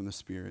receive from the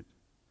Spirit.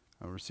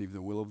 I receive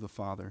the will of the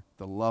Father,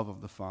 the love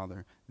of the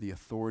Father, the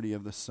authority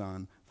of the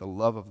Son, the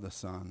love of the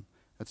Son.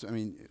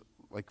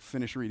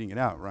 Finish reading it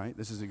out, right?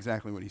 This is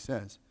exactly what He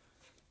says.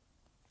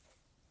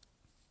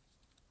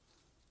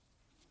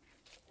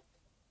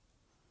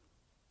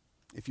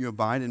 If you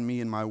abide in me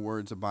and my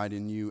words abide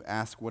in you,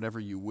 ask whatever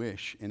you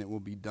wish and it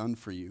will be done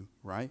for you,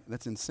 right?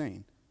 That's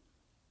insane.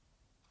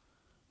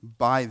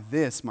 By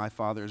this my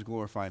Father is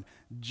glorified.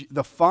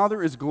 The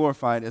Father is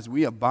glorified as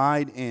we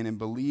abide in and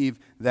believe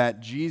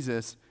that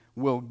Jesus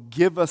will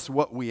give us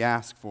what we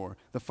ask for.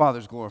 The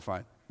Father's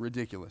glorified.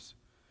 Ridiculous.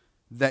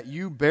 That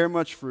you bear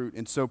much fruit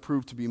and so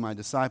prove to be my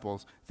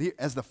disciples.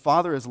 As the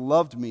Father has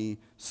loved me,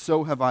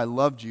 so have I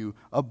loved you.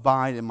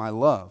 Abide in my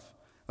love.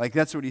 Like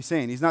that's what He's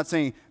saying. He's not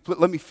saying,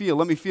 let me feel,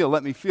 let me feel,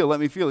 let me feel, let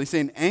me feel. He's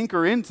saying,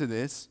 anchor into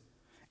this,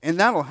 and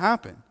that'll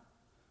happen.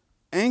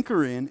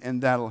 Anchor in,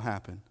 and that'll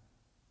happen.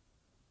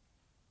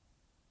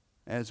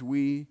 As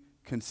we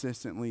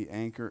consistently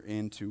anchor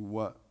into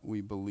what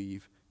we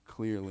believe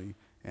clearly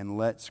and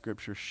let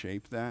Scripture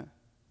shape that,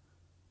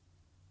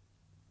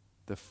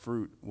 the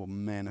fruit will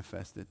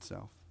manifest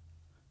itself.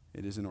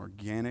 It is an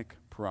organic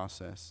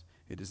process.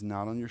 It is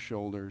not on your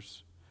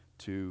shoulders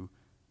to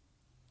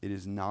It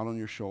is not on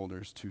your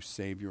shoulders to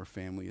save your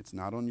family. It's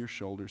not on your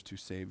shoulders to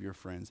save your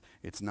friends.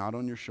 It's not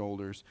on your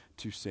shoulders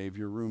to save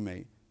your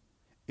roommate.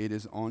 It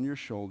is on your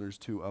shoulders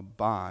to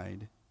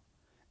abide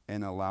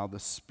and allow the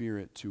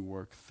Spirit to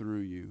work through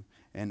you.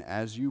 And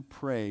as you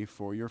pray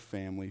for your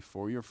family,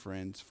 for your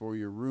friends, for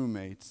your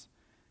roommates,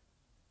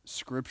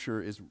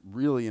 Scripture is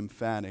really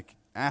emphatic.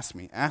 Ask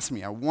me.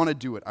 I want to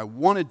do it. I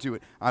want to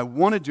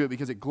do it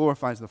because it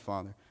glorifies the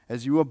Father.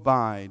 As you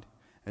abide,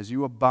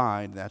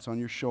 that's on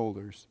your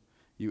shoulders.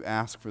 You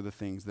ask for the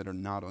things that are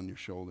not on your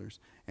shoulders.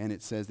 And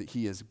it says that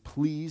He is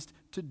pleased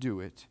to do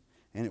it,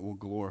 and it will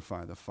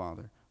glorify the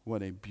Father.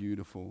 What a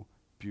beautiful,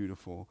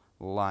 beautiful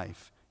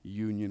life,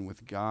 union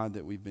with God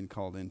that we've been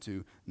called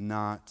into.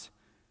 Not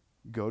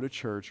go to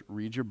church,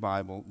 read your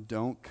Bible,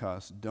 don't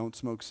cuss, don't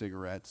smoke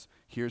cigarettes,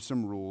 here's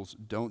some rules,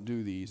 don't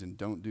do these and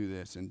don't do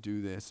this and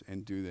do this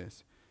and do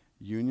this.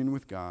 Union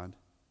with God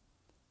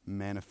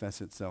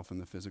manifests itself in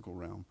the physical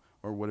realm.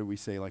 Or what did we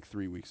say like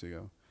 3 weeks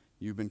ago?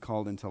 You've been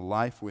called into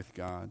life with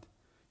God.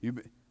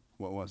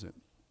 What was it?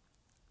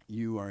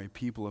 You are a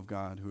people of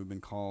God who have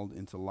been called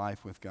into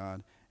life with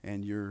God,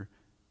 and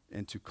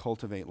to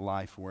cultivate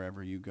life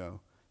wherever you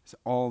go. It's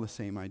all the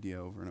same idea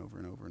over and over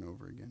and over and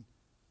over again.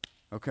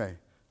 Okay,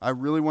 I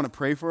really want to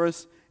pray for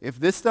us. If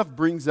this stuff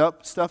brings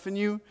up stuff in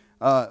you,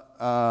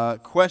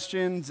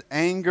 questions,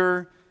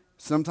 anger,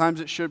 sometimes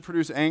it should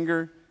produce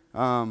anger.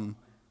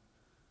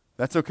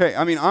 That's okay.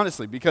 I mean,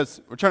 honestly,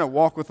 because we're trying to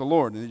walk with the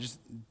Lord, and it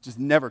just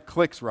never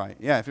clicks right.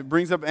 Yeah, if it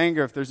brings up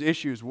anger, if there's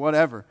issues,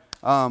 whatever,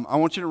 I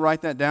want you to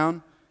write that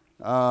down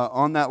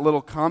on that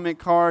little comment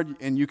card,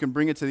 and you can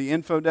bring it to the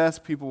info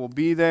desk. People will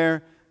be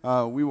there.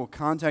 We will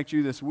contact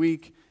you this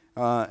week.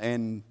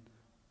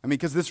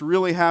 Because this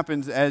really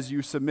happens as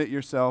you submit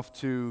yourself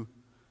to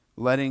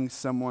letting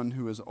someone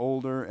who is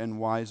older and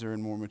wiser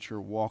and more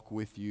mature walk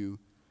with you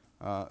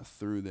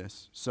through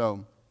this.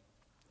 So,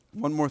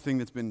 one more thing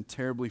that's been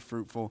terribly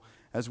fruitful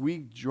as we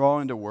draw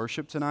into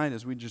worship tonight.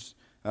 As we just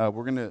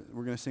we're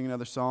gonna sing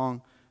another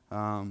song,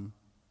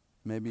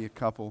 maybe a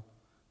couple.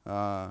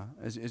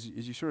 As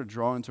you sort of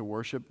draw into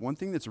worship, one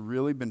thing that's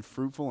really been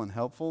fruitful and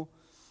helpful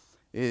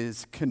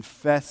is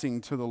confessing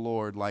to the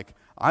Lord, like,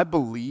 I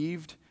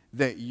believed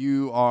that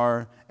you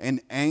are an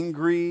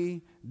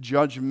angry,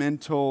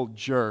 judgmental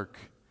jerk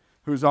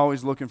who's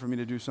always looking for me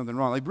to do something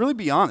wrong. Like, really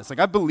be honest. Like,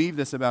 I believe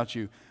this about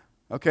you.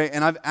 Okay,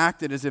 and I've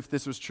acted as if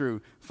this was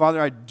true.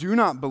 Father, I do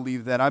not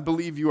believe that. I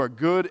believe you are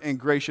good and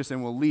gracious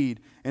and will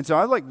lead. And so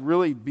I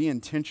really be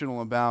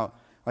intentional about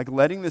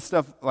letting this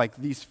stuff,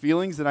 these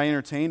feelings that I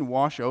entertain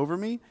wash over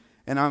me.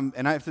 And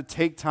I have to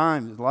take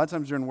time, a lot of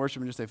times during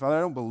worship, and just say, Father,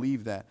 I don't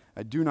believe that.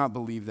 I do not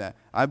believe that.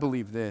 I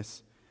believe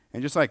this.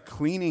 And just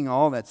cleaning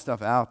all that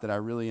stuff out that I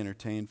really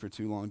entertained for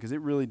too long, because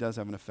it really does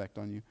have an effect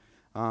on you.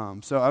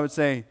 So I would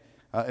say,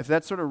 if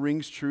that sort of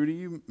rings true to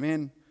you,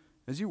 man,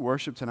 as you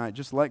worship tonight,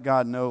 just let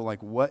God know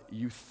what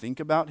you think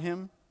about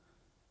Him,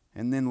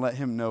 and then let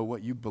Him know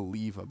what you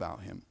believe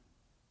about Him.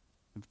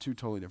 Two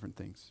totally different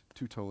things.